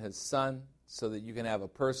believe in his Son so that you can have a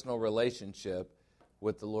personal relationship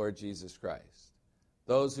with the Lord Jesus Christ.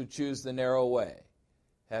 Those who choose the narrow way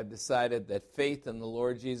have decided that faith in the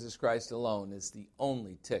Lord Jesus Christ alone is the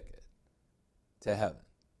only ticket to heaven.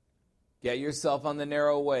 Get yourself on the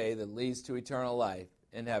narrow way that leads to eternal life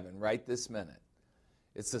in heaven right this minute.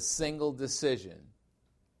 It's a single decision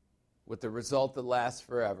with the result that lasts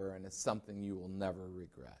forever, and it's something you will never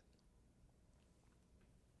regret.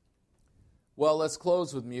 Well, let's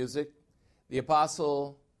close with music. The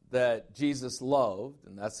apostle that Jesus loved,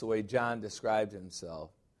 and that's the way John described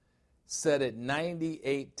himself, said it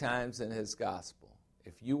 98 times in his gospel.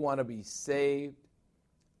 If you want to be saved,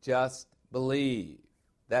 just believe.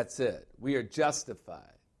 That's it. We are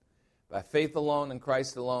justified by faith alone in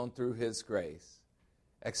Christ alone through his grace,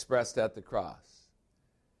 expressed at the cross.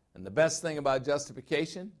 And the best thing about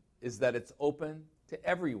justification is that it's open to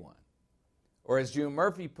everyone. Or as June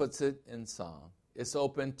Murphy puts it in song, it's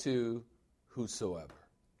open to whosoever.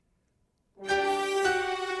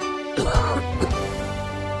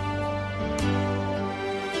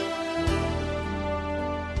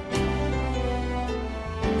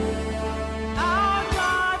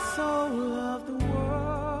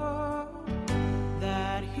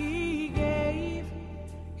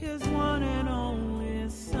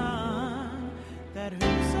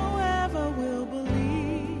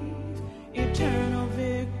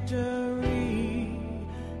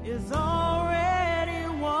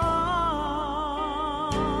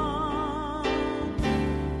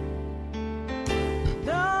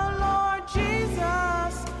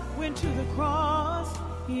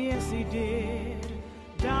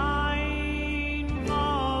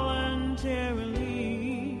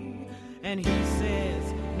 And he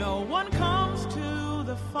says, no one comes to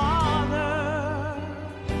the Father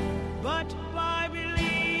but by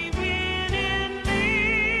believing in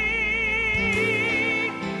me.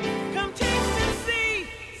 Come taste and see,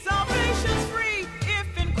 salvation's free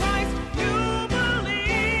if in Christ you believe.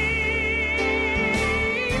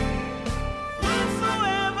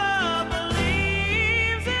 Whosoever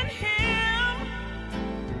believes in him,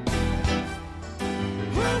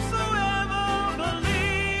 whosoever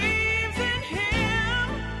believes in him,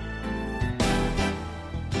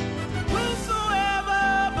 whosoever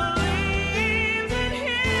believes in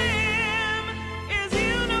him is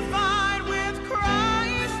unified with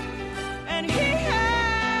Christ, and he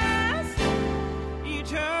has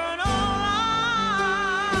eternal life.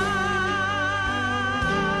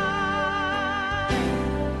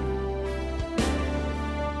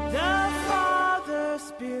 The Father,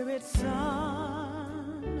 Spirit,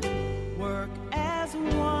 Son work as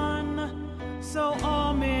one, so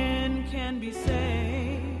all men can be saved.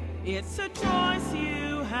 It's a choice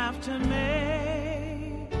you have to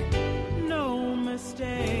make, no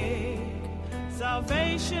mistake.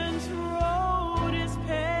 Salvation's road is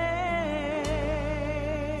paved.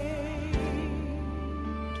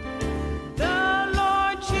 The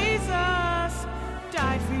Lord Jesus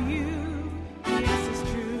died for you, yes, it's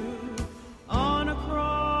true. On a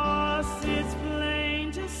cross, it's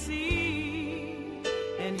plain to see.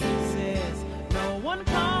 And he says, no one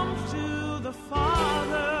comes to the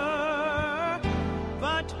Father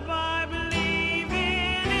but by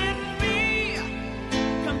believing in me.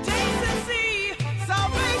 Come taste and see,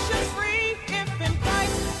 salvation's free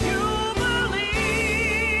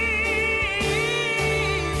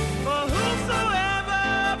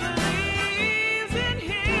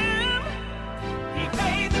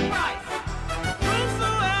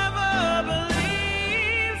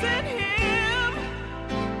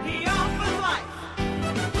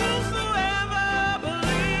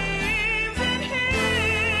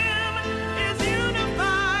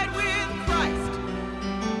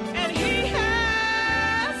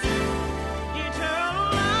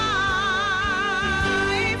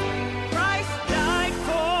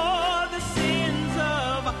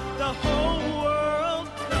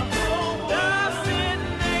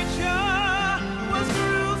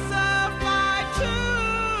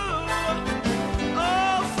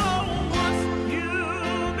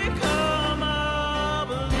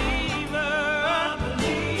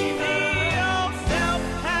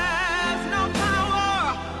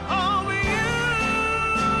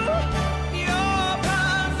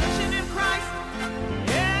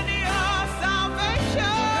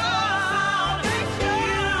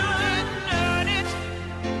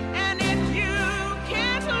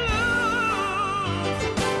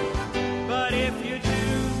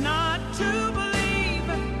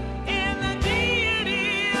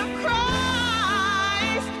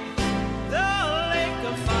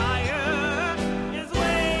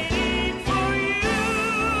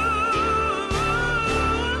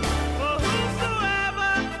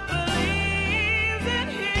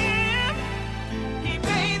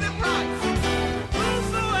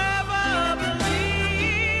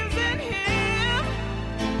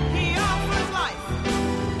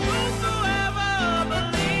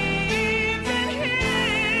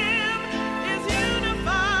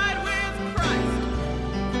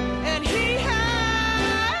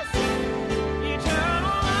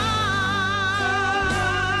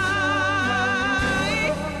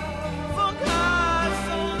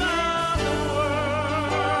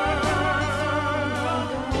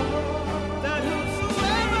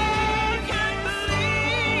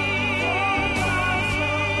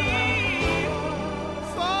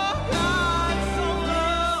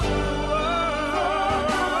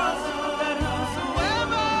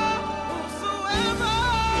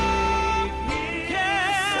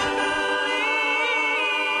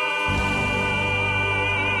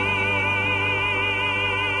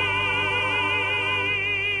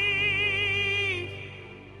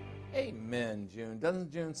June.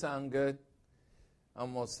 Doesn't June sound good?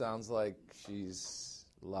 Almost sounds like she's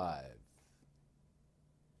live.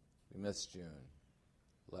 We miss June.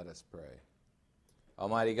 Let us pray.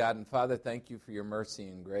 Almighty God and Father, thank you for your mercy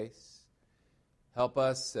and grace. Help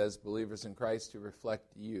us as believers in Christ to reflect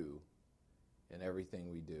you in everything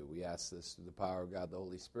we do. We ask this through the power of God the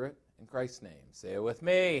Holy Spirit. In Christ's name. Say it with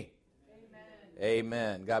me. Amen.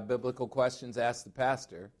 Amen. Got biblical questions? Ask the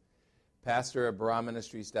pastor.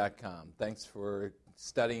 pastor@barahministries.com. Thanks for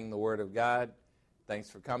studying the Word of God.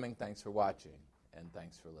 Thanks for coming. Thanks for watching. And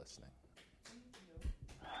thanks for listening.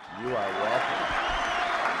 You are welcome.